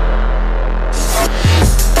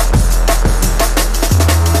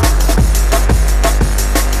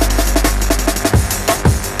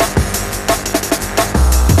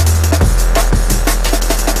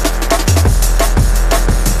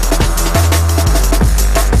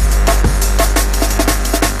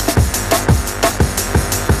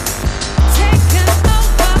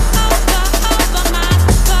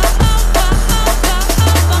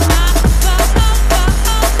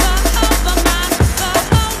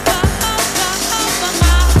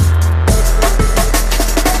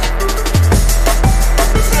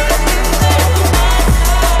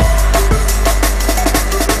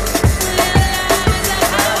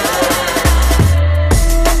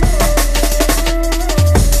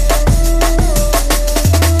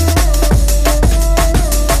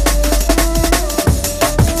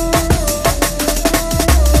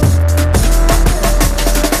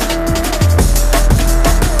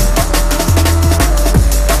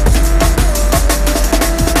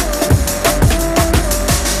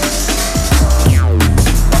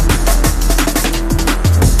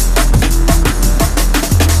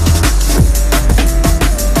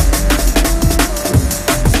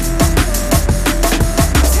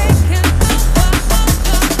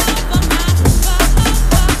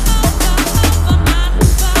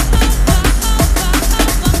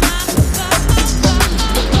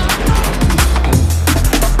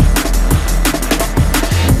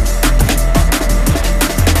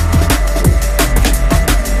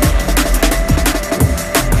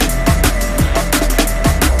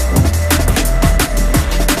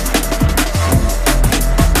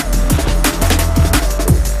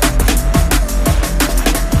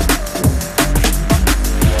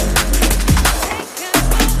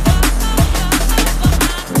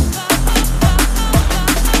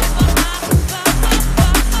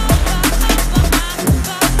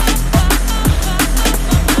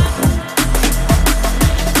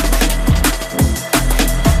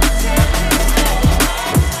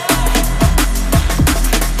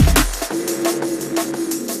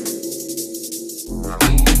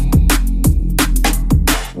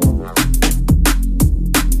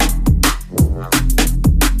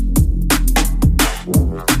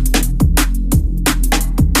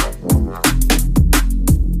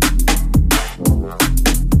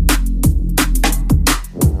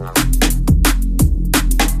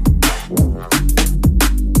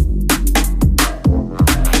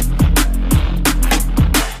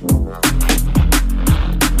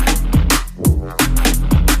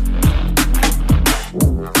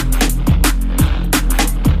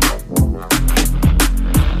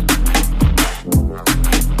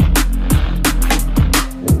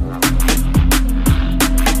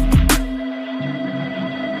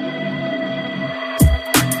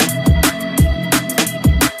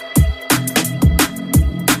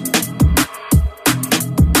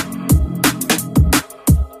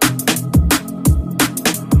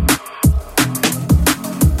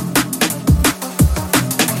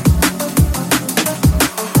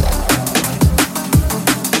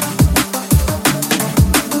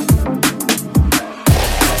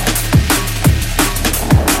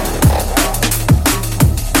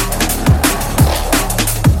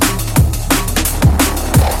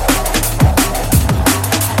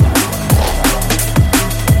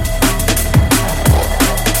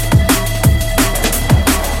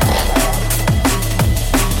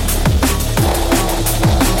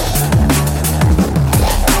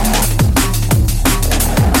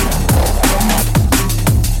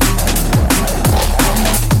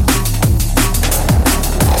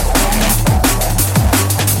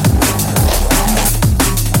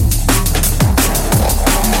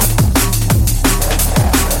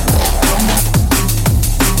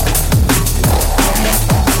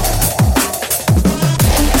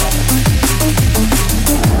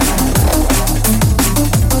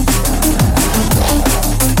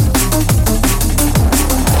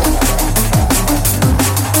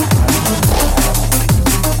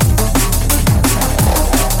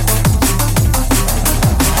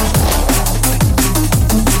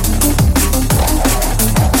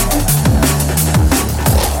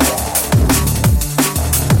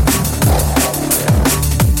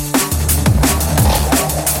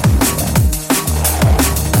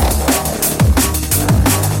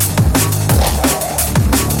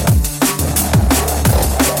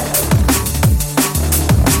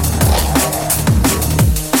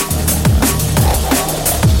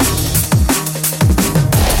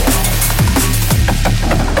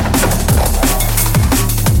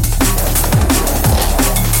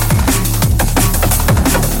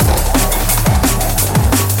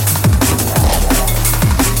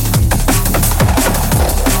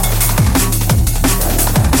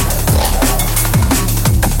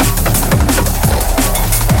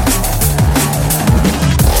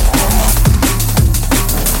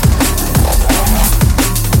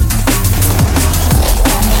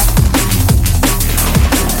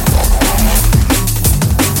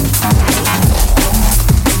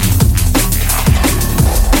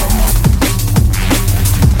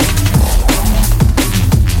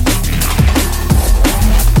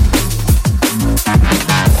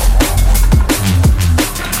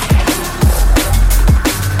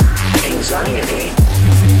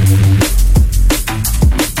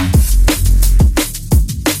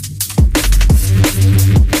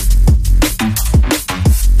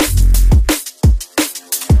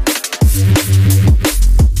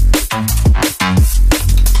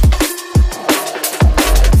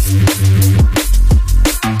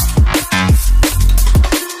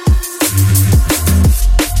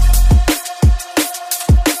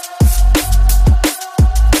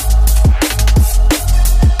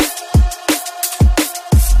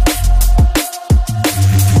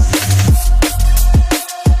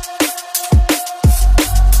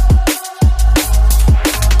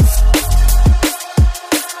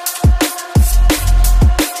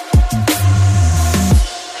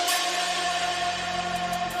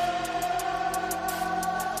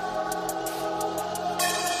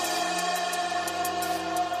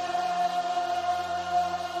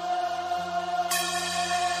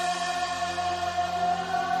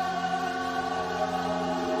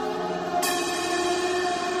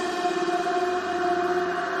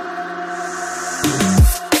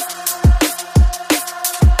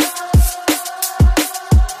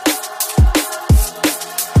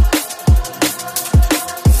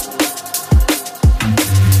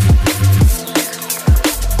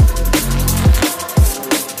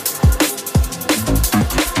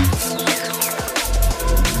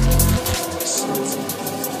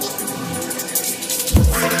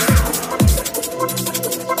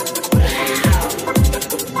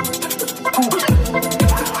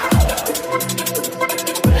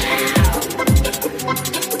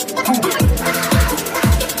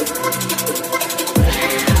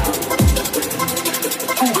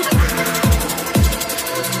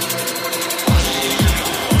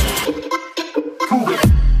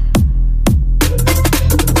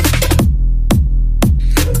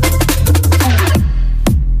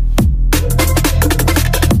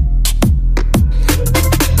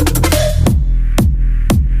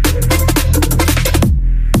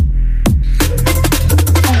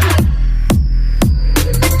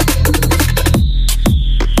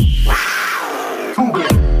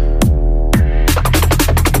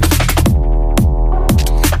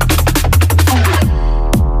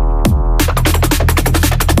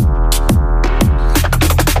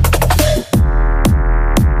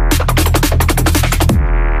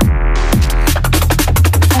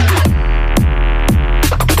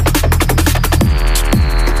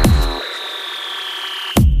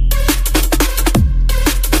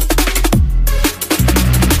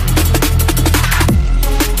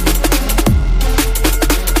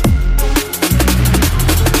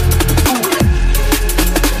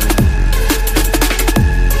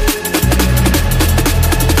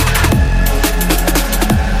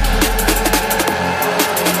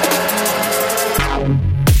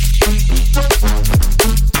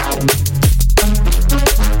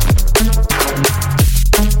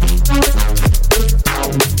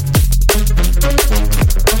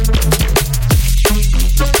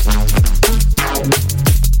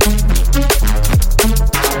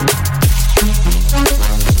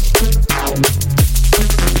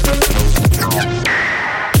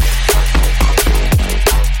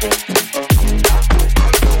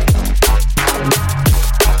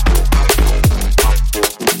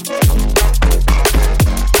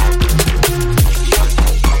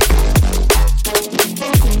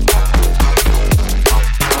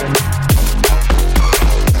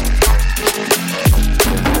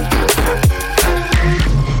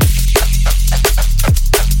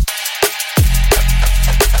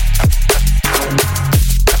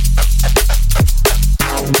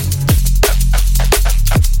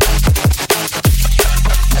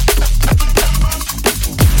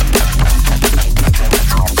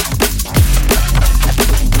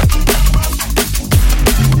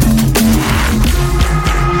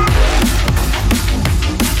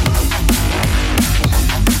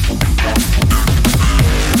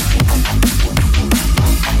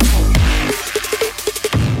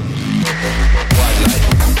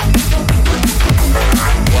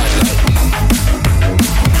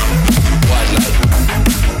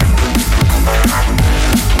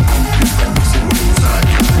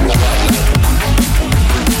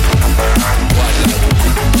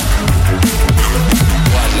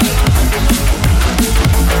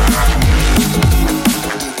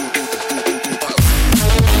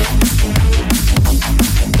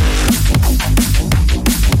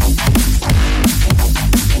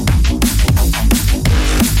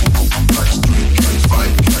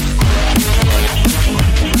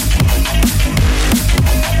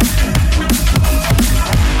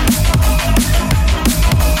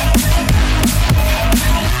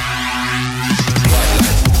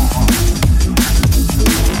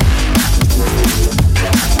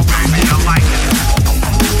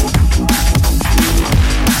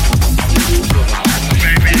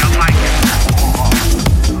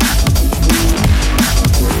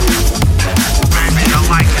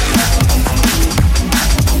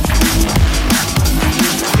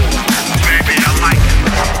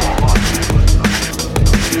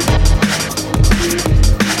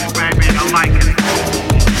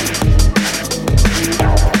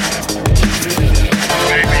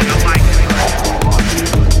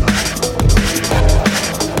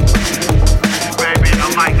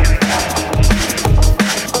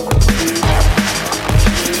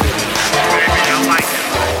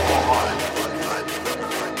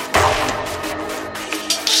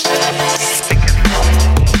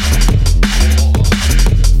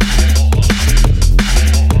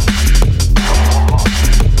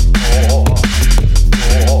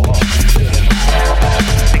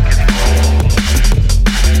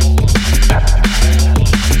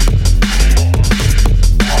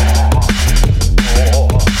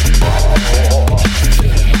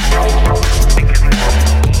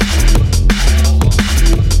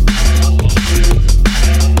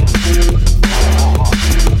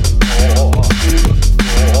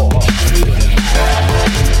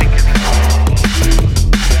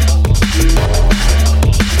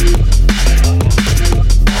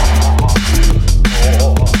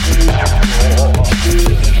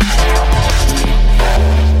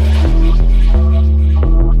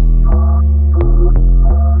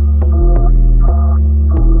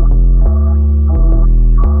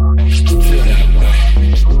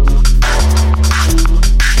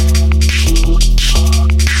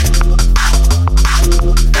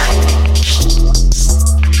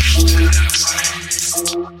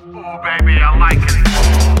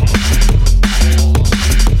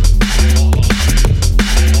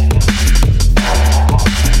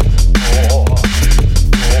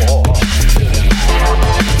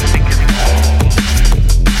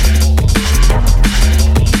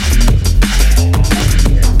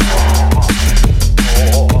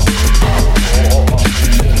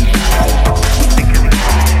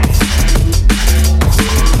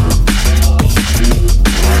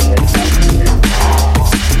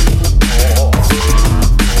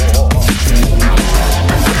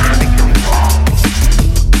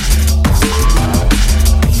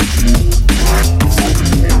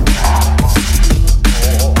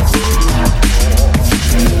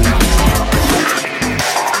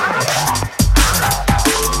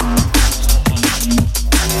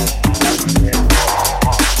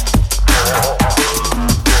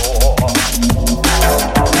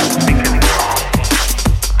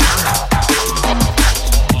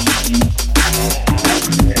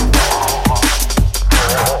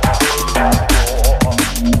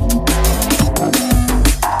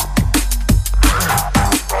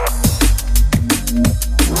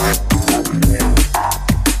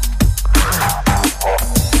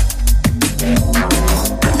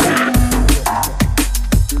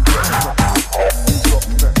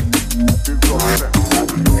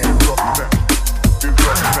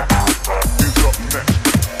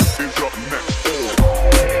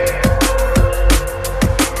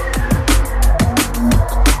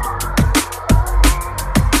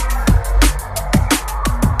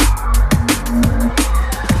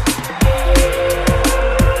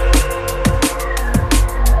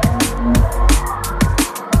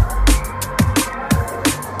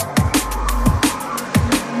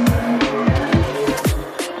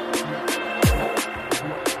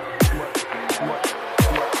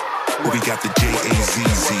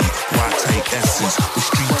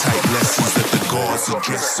 Lord's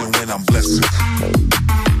addressing when I'm blessing.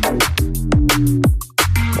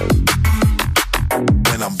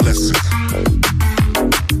 When I'm blessing.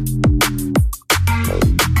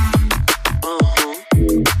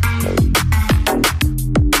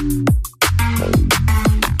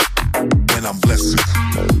 When I'm blessing.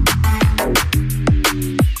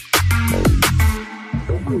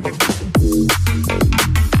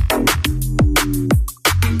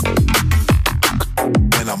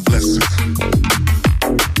 When I'm blessing.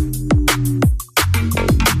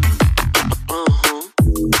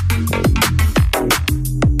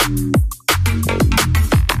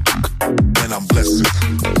 When I'm blessing.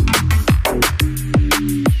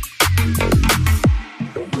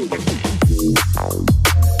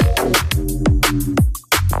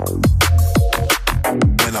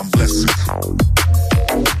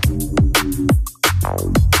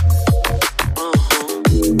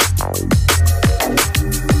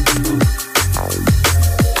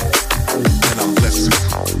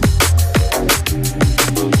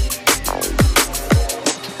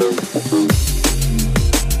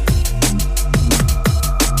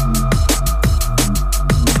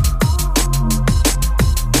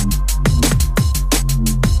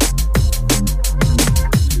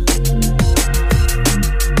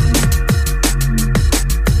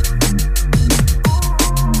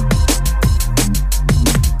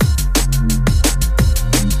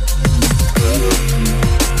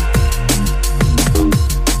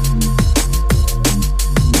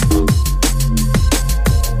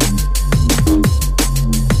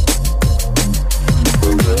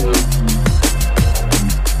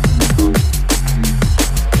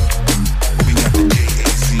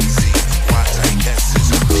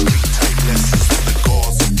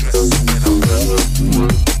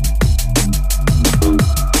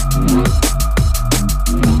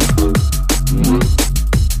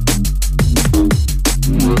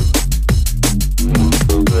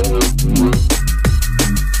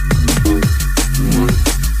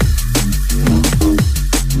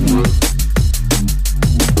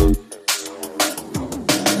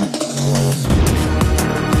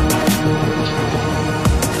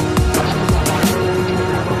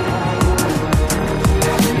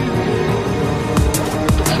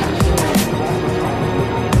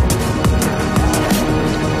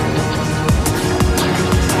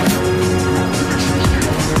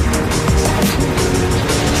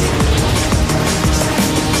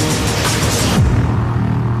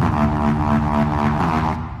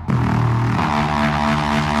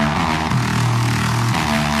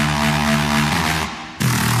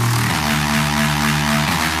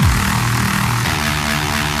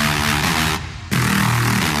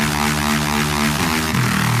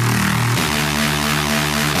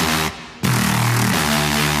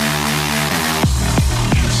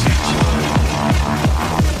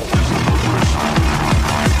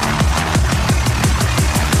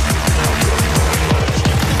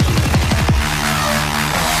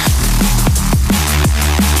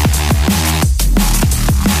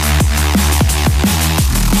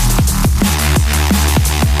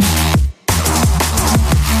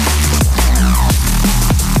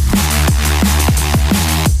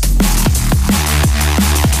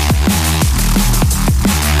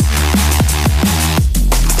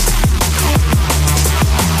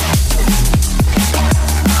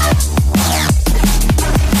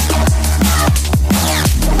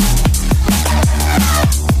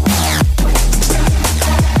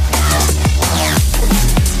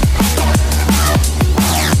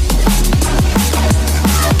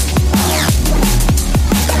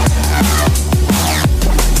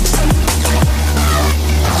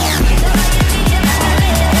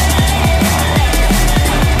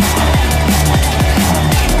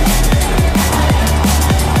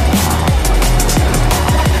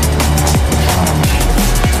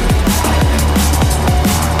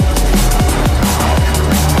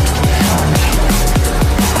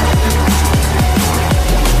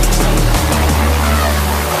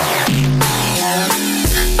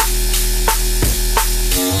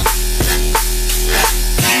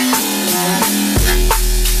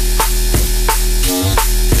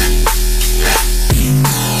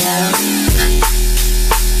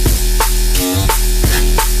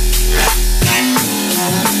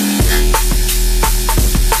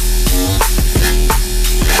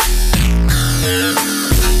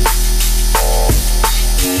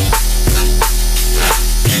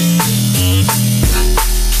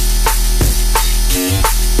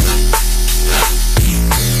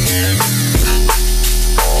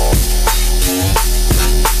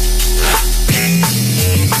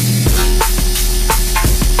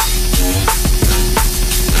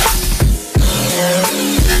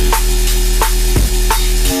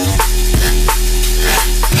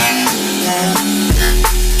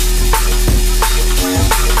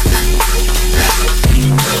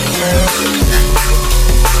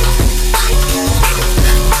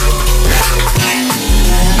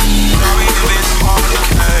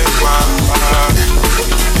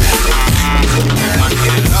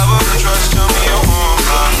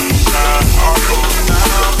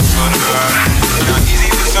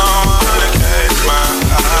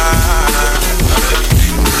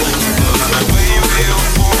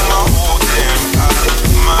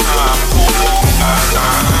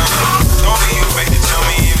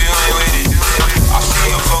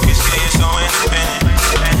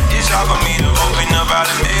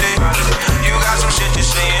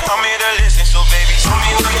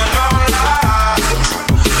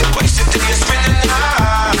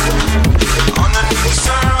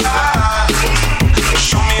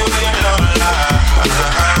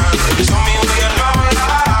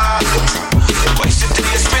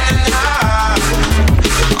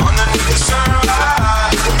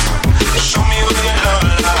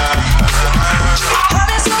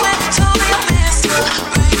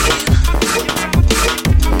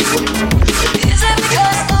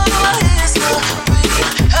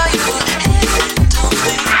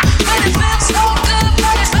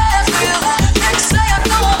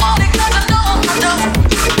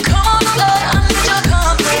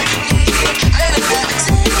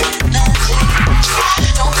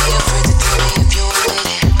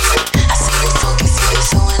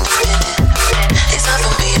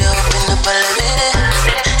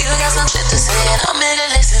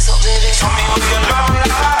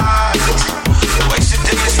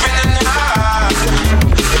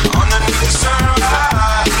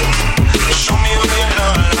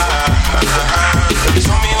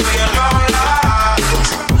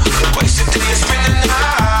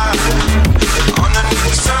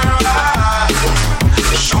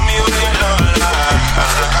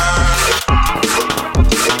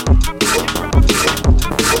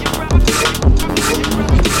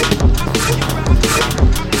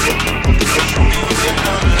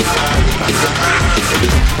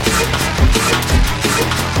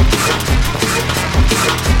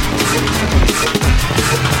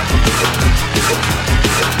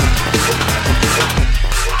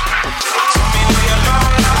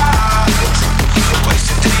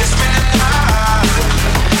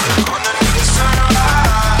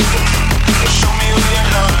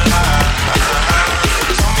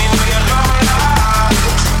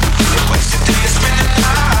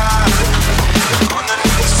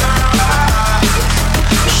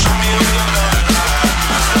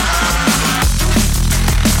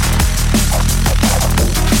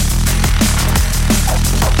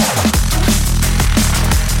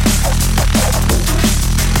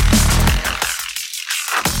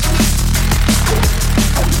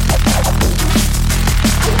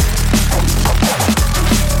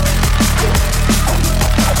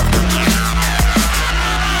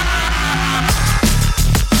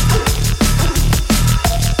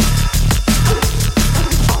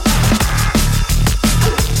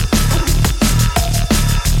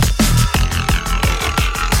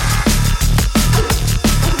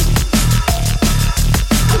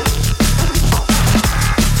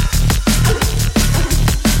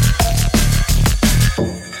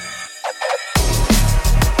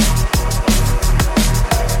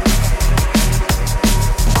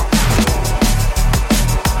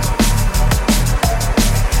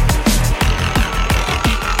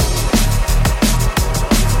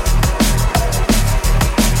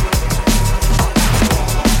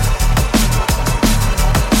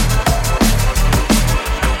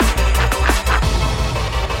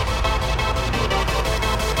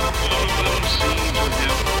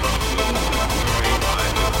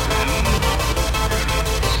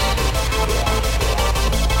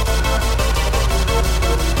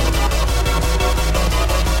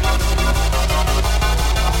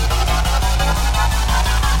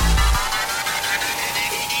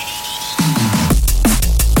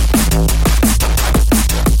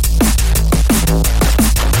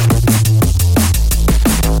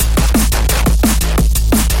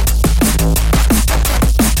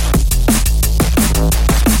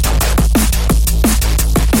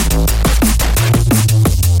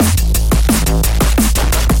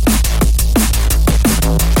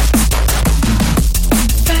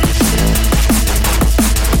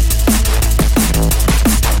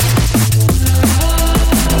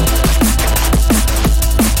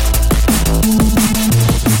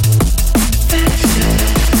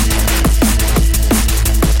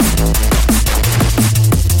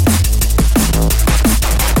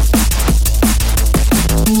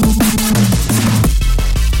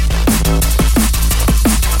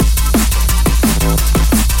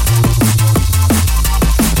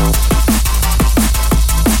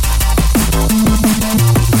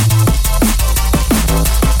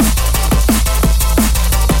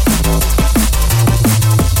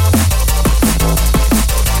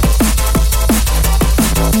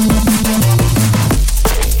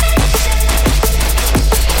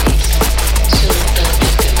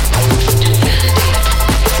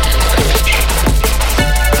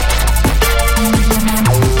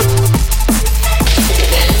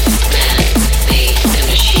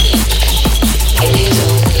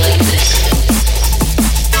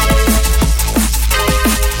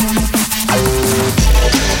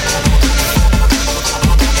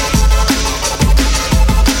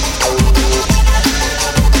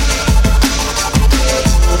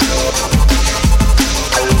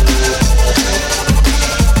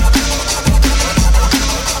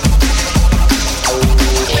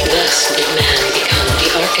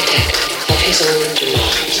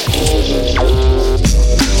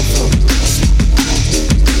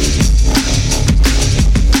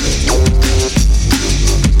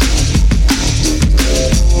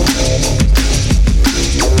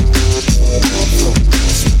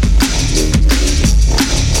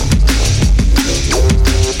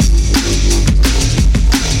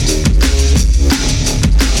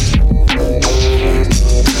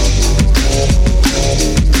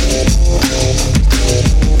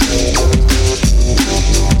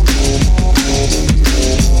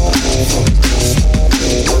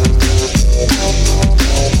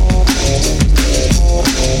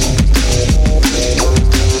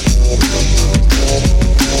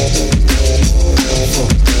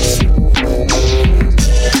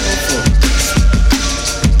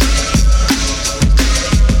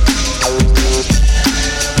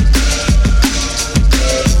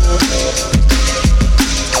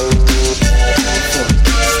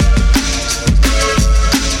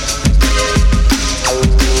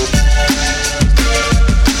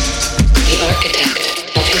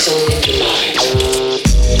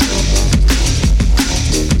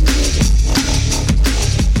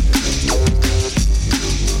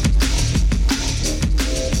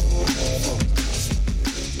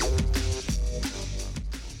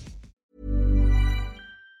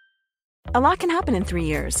 happen in 3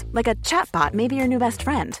 years, like a chatbot may be your new best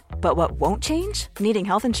friend. But what won't change? Needing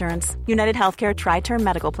health insurance. United Healthcare Tri-Term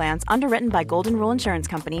Medical Plans, underwritten by Golden Rule Insurance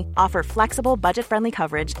Company, offer flexible, budget-friendly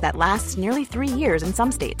coverage that lasts nearly 3 years in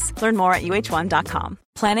some states. Learn more at uh1.com.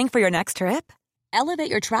 Planning for your next trip? Elevate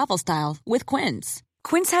your travel style with Quince.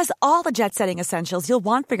 Quince has all the jet-setting essentials you'll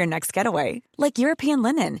want for your next getaway, like European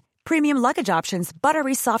linen, premium luggage options,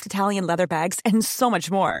 buttery soft Italian leather bags, and so much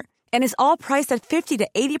more. And is all priced at 50 to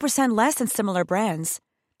 80% less than similar brands.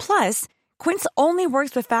 Plus, Quince only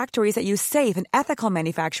works with factories that use safe and ethical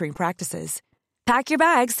manufacturing practices. Pack your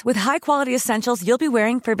bags with high-quality essentials you'll be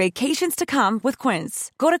wearing for vacations to come with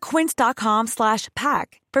Quince. Go to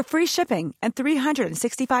quince.com/pack for free shipping and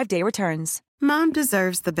 365-day returns. Mom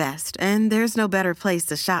deserves the best, and there's no better place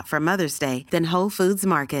to shop for Mother's Day than Whole Foods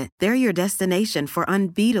Market. They're your destination for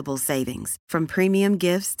unbeatable savings, from premium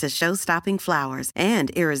gifts to show-stopping flowers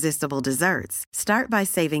and irresistible desserts. Start by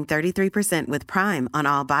saving 33% with Prime on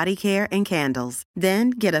all body care and candles.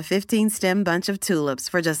 Then get a 15-stem bunch of tulips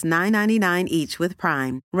for just $9.99 each with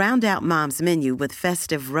Prime. Round out Mom's menu with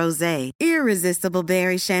festive rosé, irresistible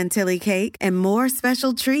berry chantilly cake, and more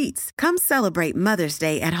special treats. Come celebrate Mother's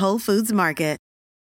Day at Whole Foods Market.